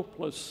a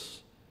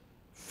helpless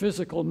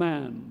physical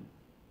man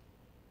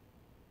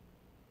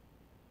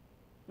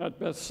at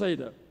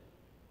Bethsaida.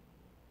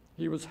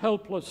 He was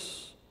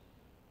helpless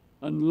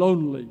and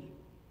lonely.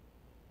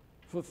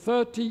 For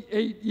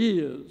 38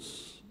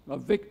 years, a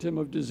victim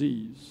of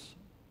disease.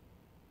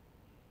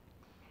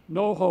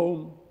 No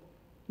home,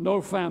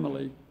 no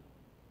family,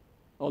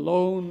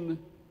 alone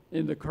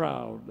in the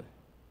crowd.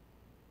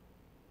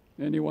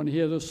 Anyone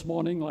here this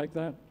morning like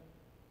that?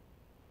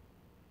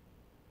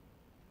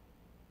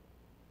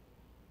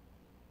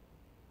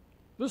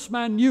 This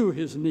man knew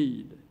his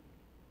need.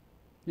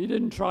 He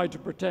didn't try to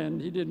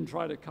pretend. He didn't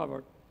try to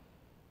cover.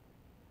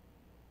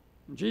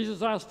 And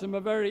Jesus asked him a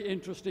very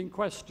interesting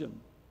question.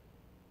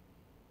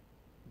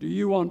 Do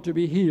you want to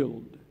be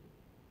healed?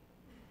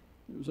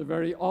 It was a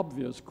very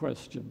obvious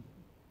question.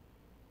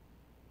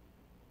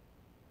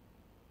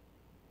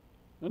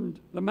 And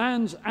the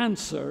man's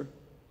answer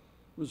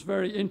was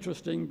very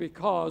interesting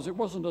because it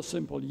wasn't a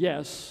simple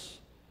yes.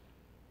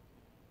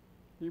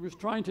 He was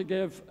trying to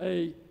give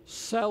a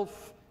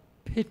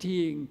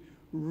self-pitying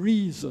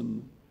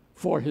reason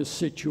for his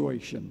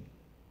situation.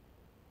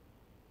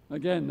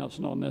 Again, that's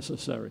not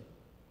necessary.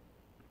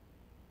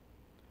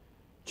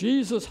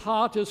 Jesus'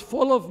 heart is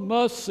full of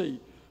mercy,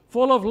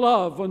 full of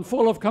love, and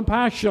full of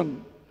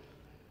compassion,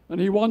 and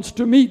He wants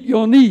to meet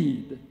your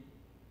need.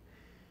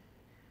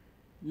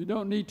 You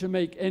don't need to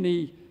make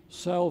any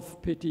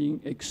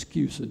self-pitying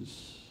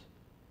excuses.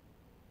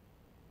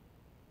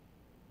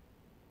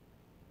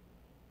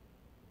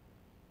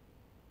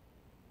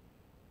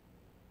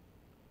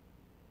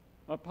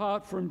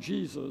 Apart from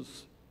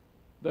Jesus,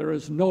 there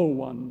is no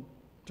one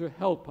to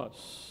help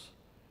us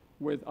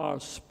with our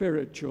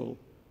spiritual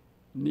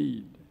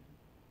need.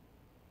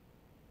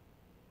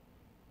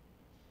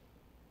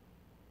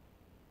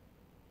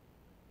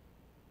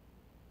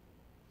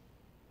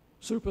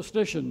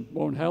 Superstition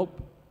won't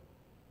help.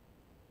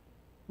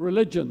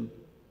 Religion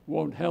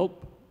won't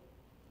help.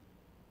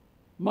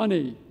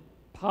 Money,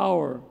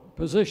 power,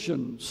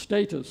 position,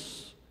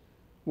 status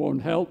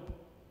won't help.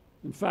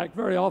 In fact,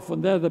 very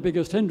often they're the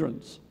biggest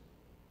hindrance.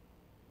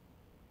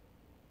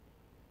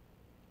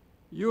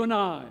 You and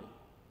I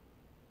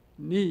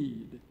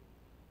need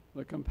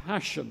the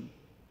compassion,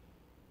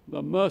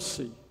 the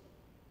mercy,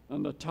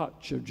 and the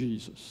touch of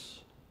Jesus.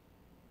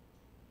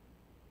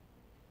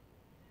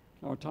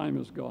 Our time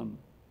is gone.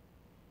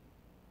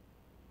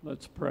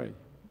 Let's pray.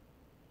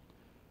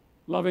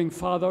 Loving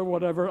Father,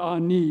 whatever our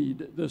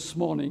need this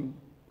morning,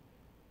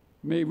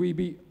 may we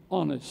be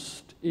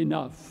honest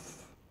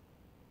enough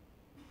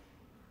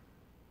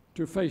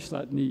to face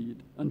that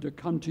need and to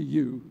come to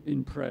you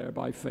in prayer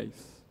by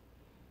faith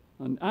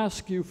and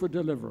ask you for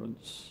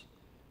deliverance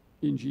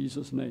in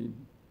Jesus'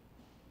 name.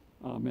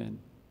 Amen.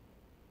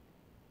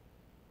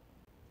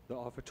 The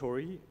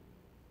offertory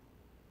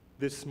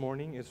this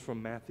morning is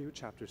from Matthew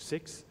chapter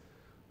 6,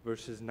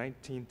 verses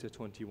 19 to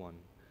 21.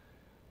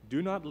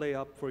 Do not lay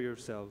up for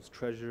yourselves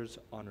treasures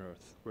on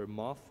earth, where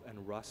moth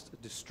and rust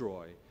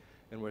destroy,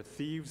 and where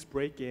thieves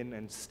break in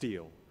and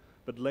steal.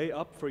 But lay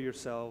up for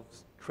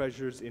yourselves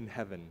treasures in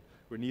heaven,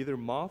 where neither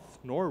moth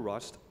nor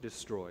rust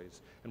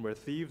destroys, and where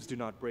thieves do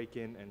not break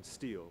in and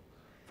steal.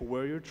 For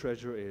where your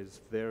treasure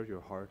is, there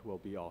your heart will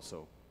be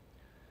also.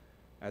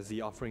 As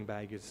the offering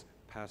bag is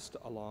passed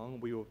along,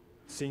 we will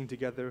sing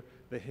together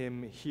the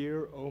hymn,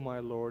 Here, O my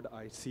Lord,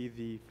 I see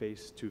thee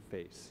face to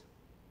face.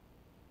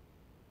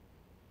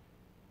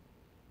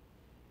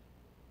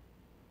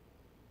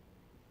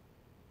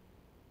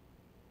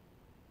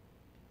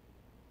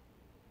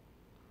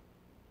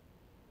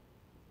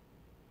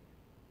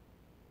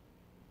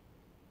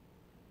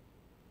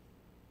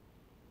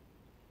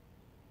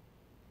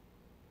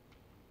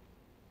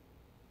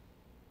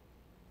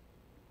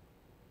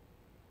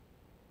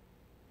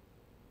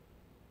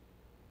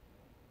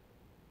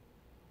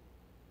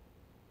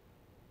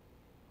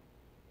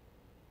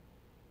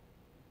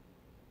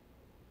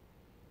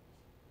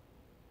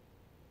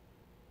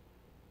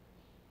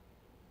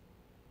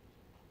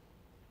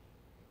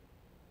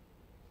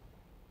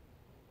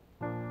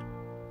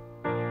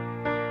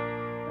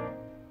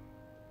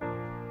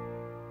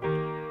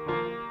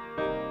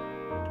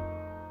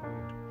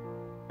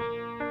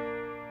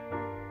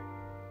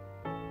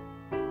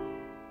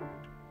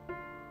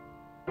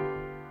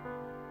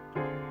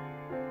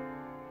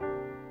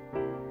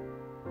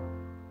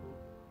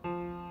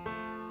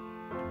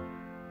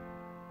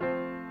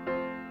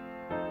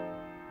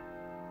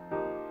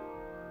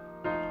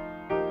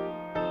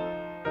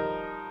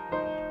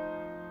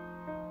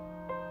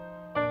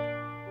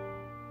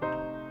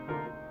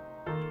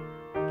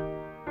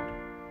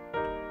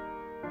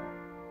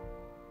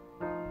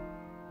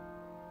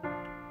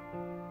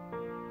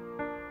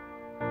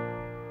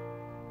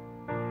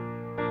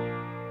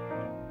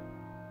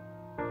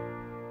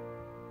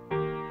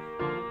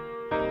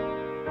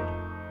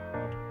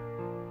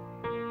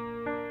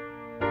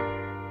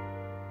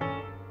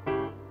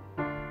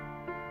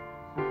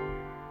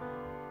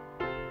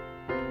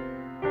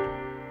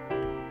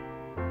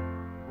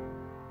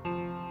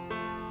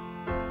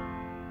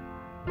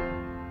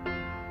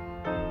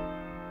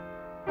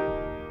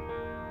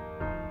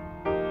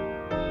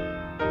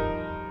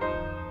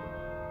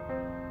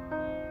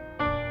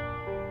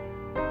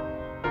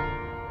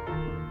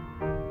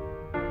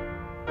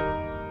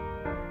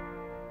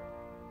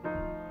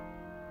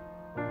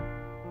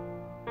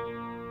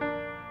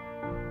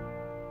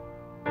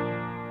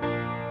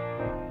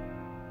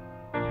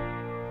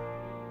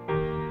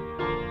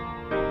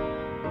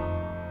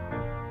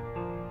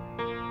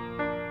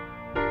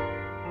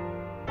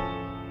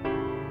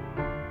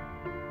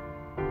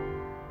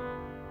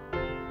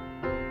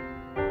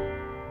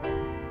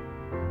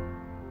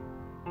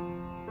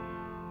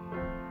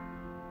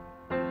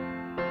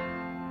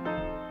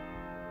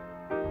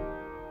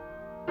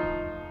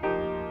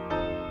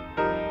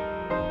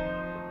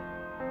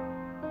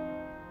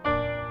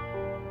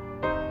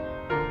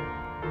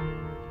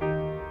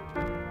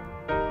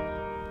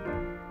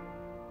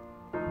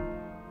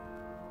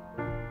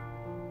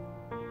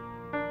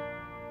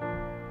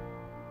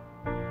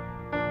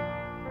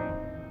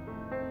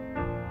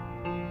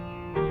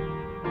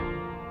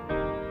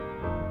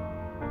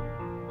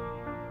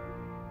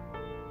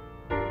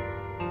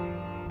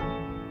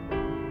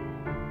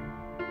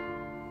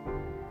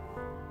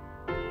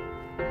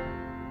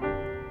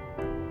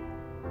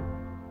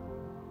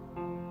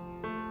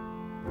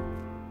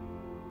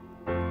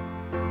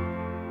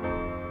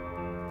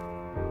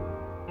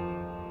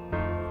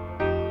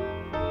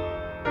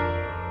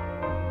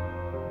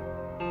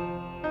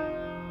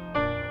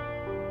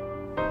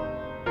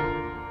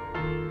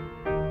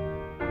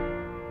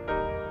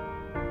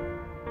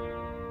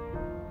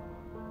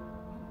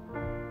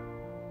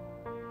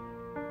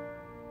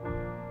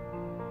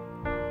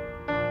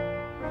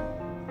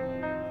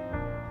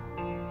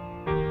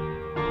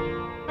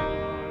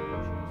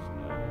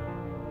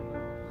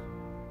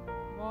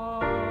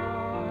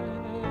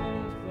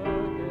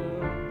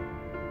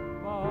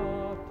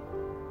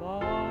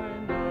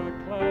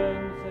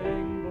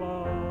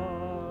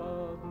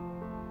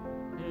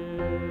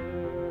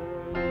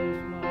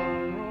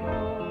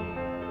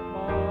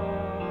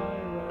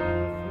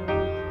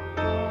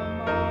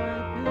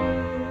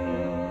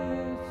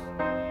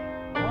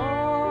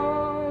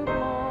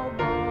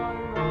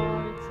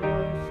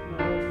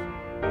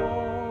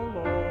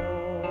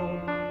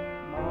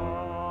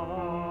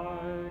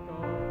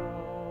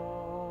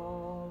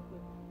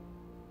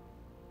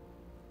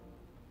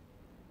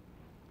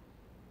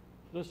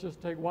 Let's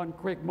just take one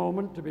quick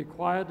moment to be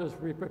quiet as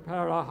we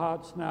prepare our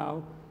hearts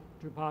now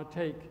to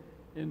partake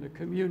in the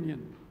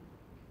communion.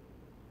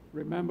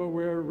 Remember,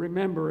 we're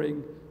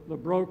remembering the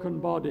broken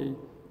body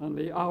and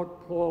the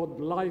outpoured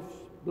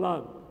life's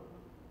blood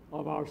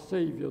of our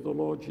Savior, the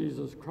Lord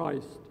Jesus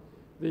Christ,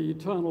 the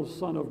eternal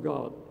Son of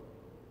God.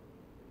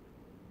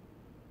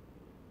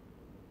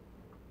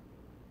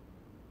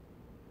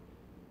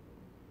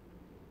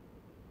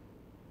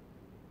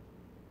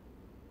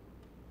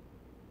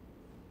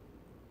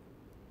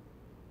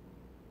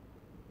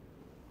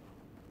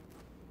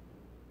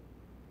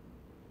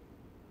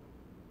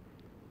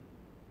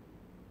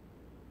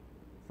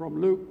 From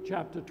Luke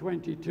chapter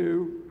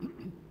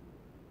 22,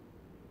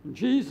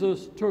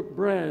 Jesus took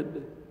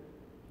bread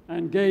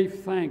and gave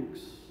thanks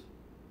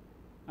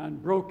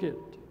and broke it.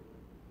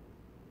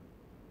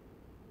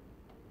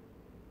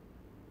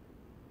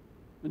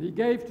 And he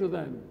gave to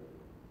them,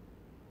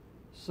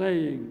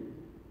 saying,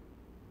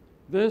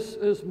 "This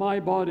is my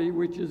body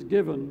which is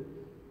given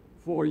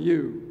for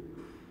you.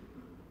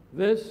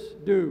 This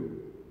do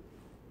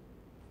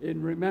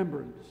in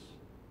remembrance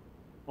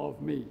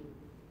of me."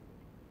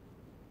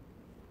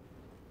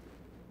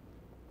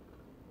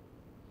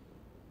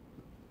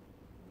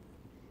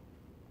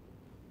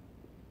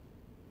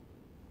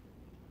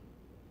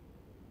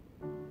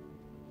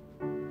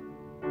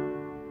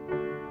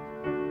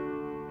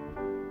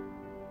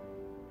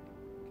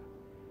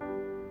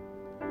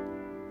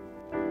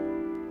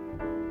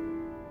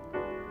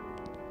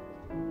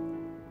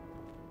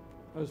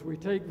 As we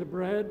take the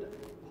bread,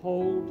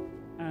 hold,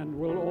 and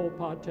we'll all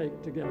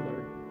partake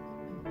together.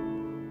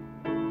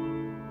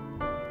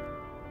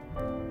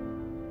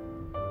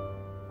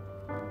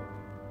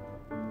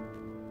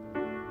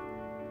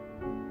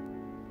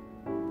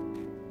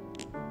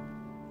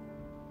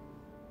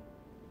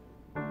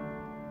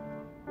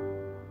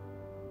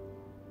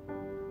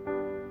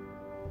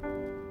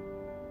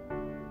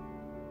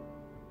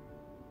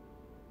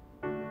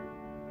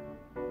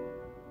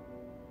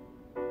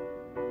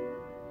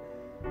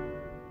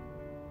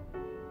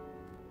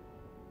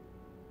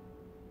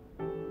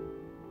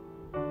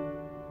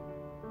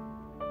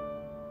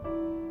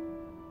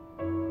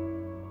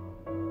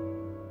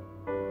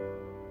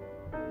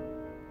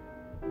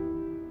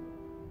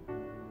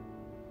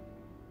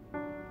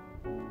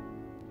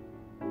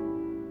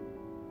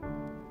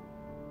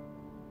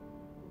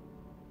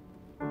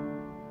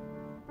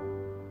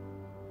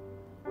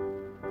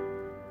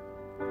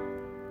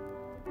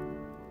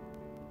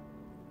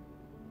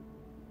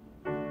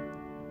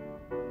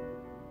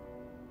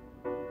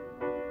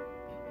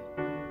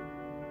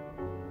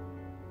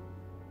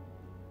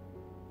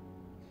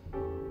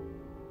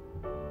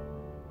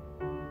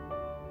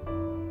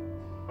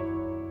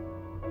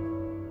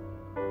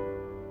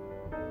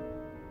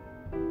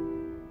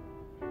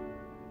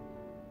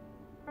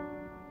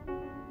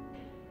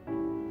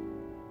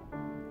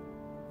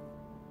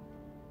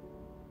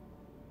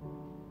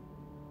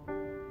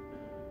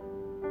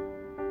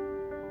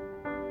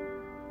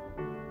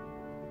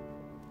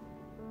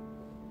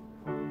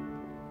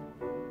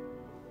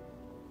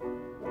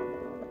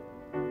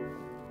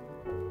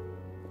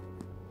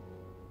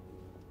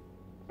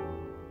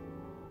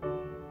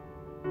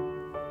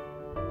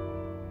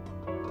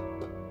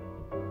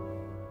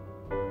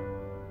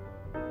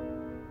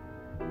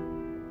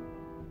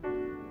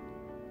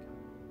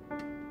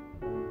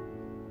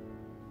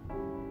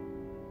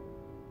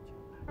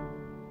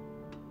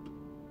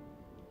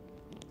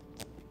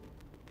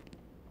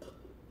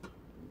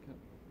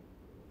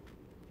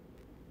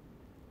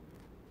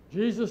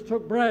 Jesus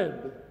took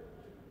bread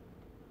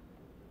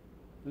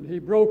and he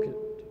broke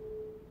it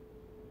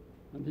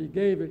and he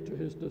gave it to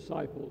his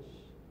disciples.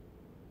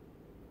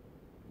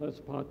 Let's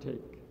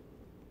partake.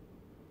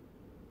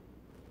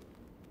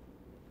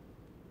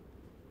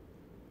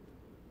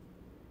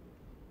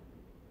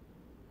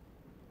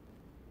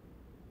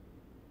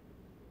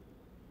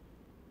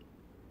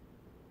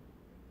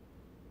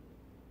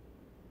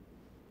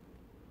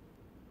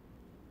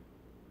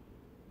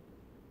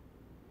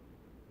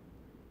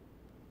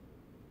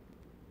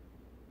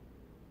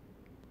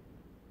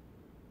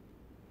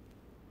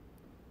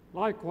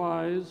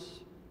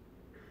 Likewise,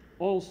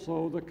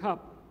 also the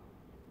cup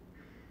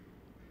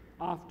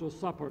after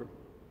supper,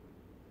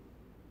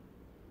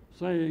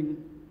 saying,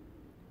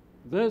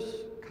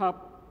 "This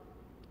cup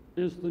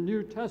is the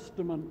New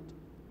Testament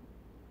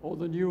or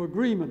the new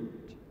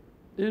agreement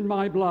in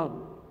my blood,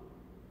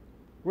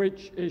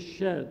 which is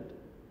shed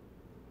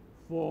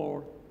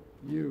for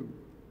you."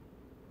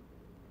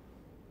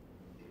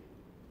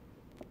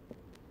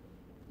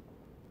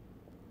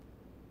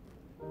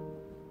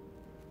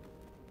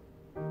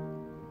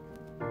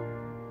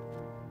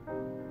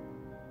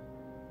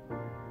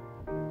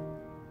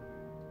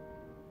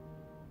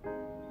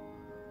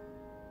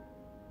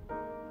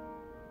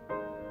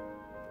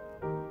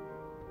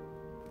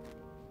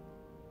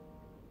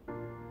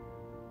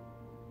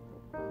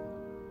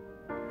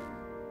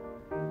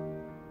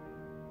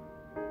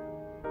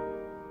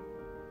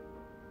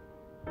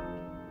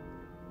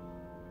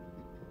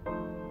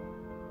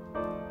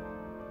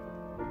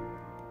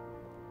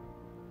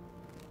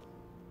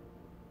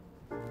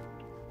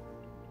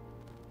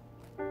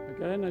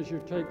 Then, as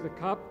you take the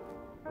cup,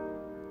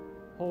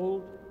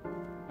 hold,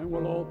 and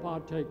we'll all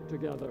partake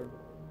together.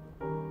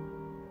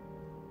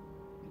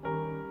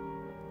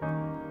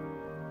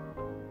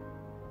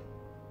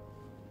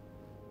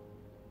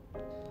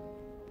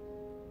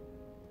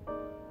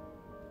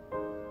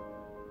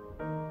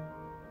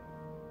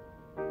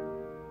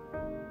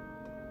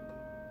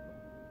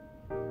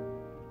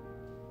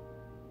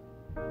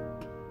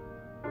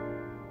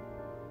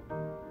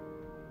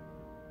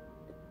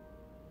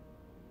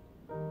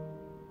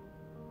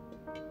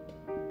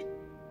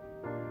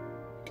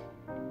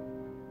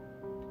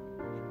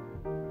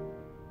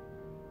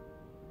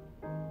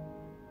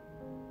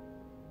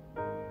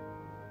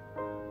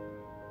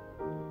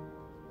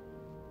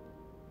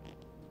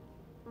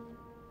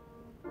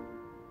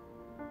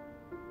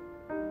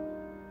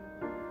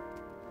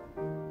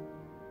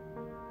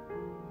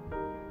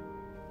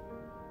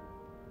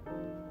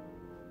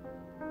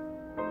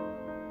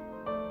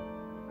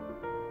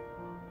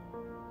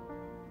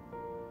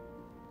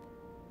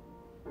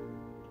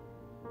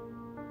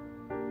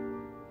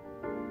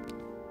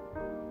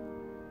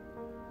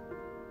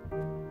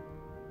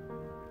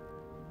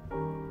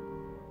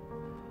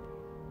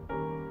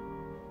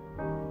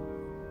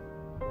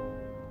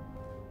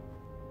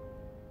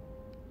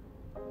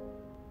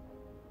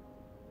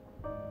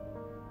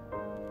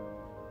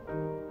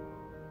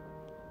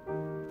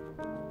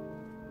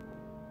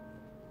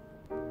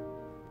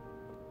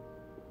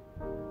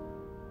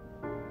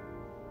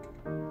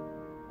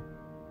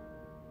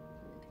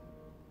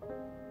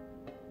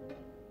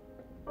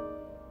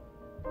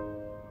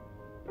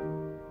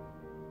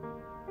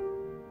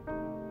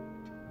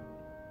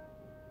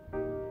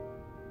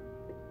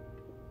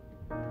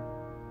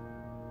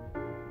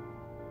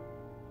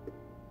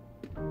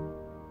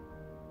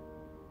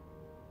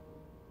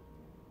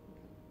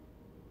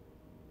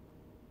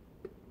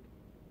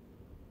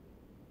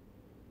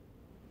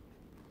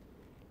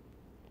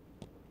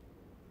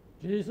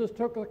 Jesus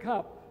took the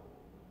cup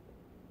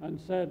and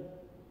said,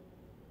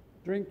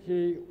 "Drink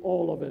ye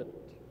all of it."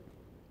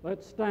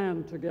 Let's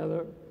stand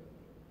together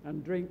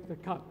and drink the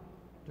cup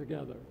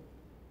together.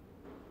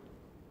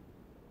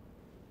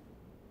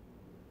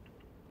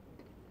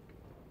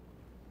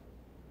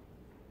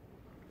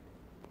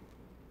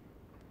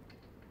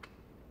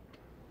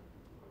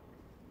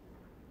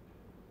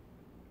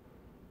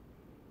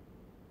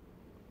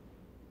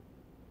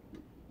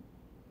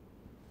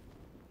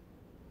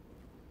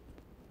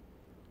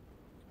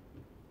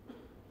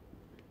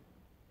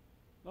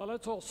 Now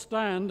let's all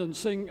stand and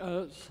sing,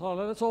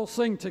 let's all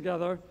sing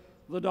together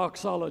the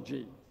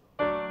doxology.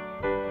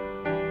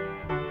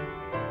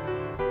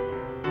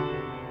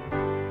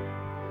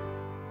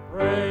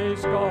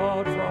 Praise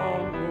God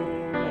from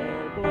whom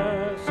all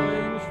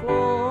blessings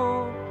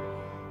flow.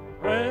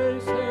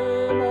 Praise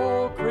Him,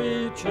 all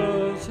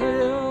creatures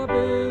here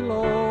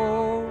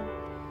below.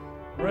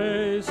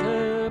 Praise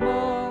Him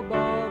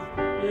above,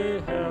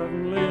 ye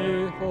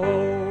heavenly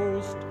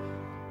host.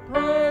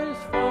 Praise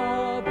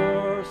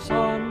Father,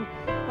 Son,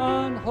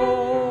 and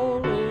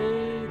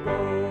Holy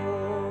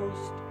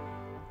Ghost.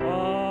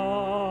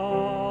 Amen.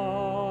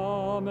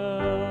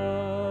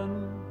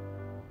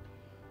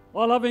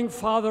 Our loving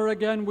Father,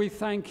 again we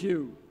thank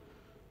you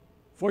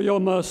for your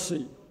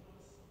mercy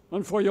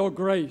and for your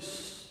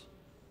grace,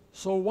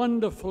 so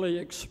wonderfully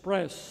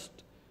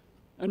expressed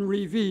and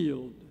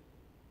revealed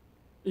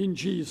in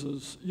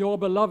Jesus, your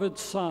beloved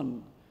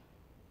Son,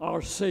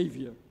 our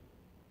Savior.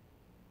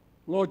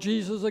 Lord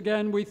Jesus,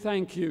 again we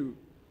thank you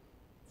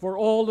for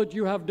all that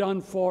you have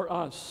done for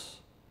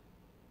us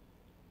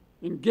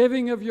in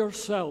giving of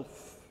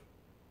yourself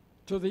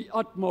to the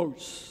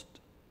utmost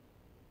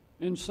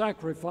in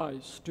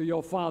sacrifice to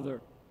your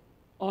Father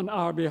on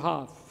our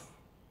behalf.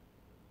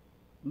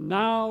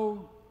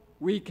 Now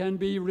we can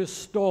be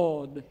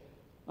restored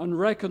and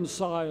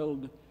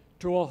reconciled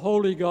to a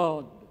holy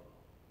God.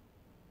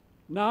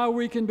 Now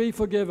we can be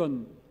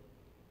forgiven.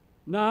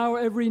 Now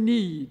every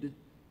need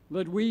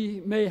that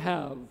we may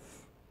have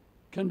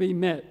can be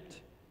met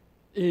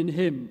in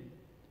Him.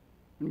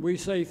 And we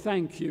say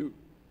thank you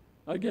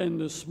again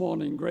this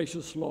morning,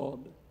 gracious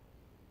Lord.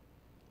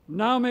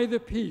 Now may the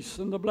peace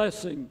and the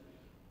blessing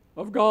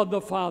of God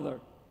the Father,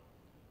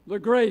 the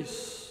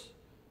grace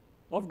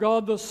of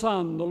God the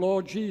Son, the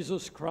Lord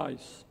Jesus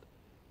Christ,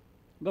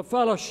 the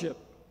fellowship,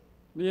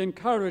 the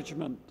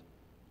encouragement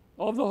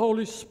of the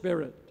Holy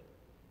Spirit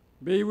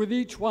be with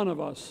each one of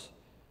us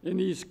in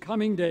these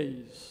coming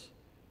days.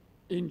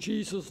 In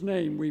Jesus'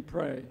 name we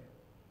pray.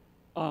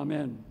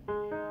 Amen. Amen.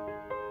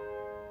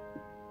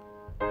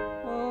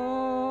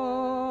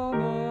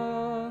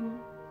 Amen.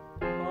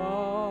 Amen.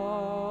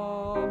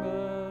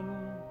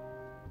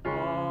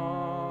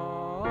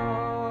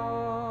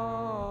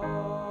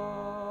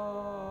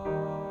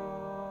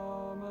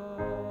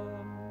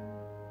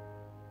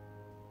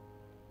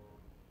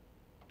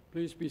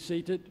 Please be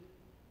seated.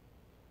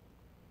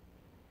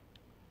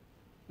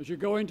 As you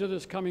go into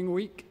this coming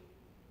week,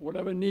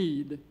 whatever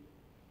need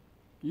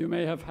you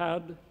may have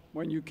had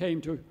when you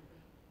came to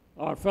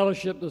our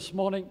fellowship this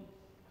morning,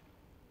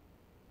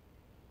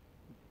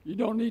 You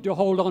don't need to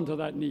hold on to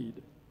that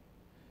need.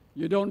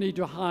 You don't need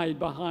to hide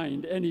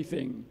behind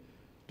anything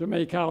to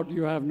make out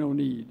you have no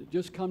need.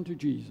 Just come to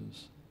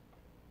Jesus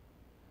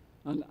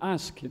and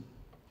ask him,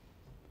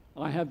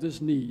 I have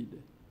this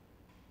need.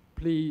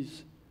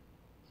 Please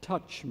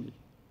touch me.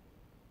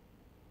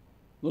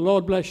 The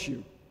Lord bless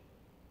you.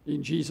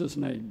 In Jesus'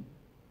 name,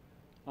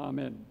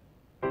 amen.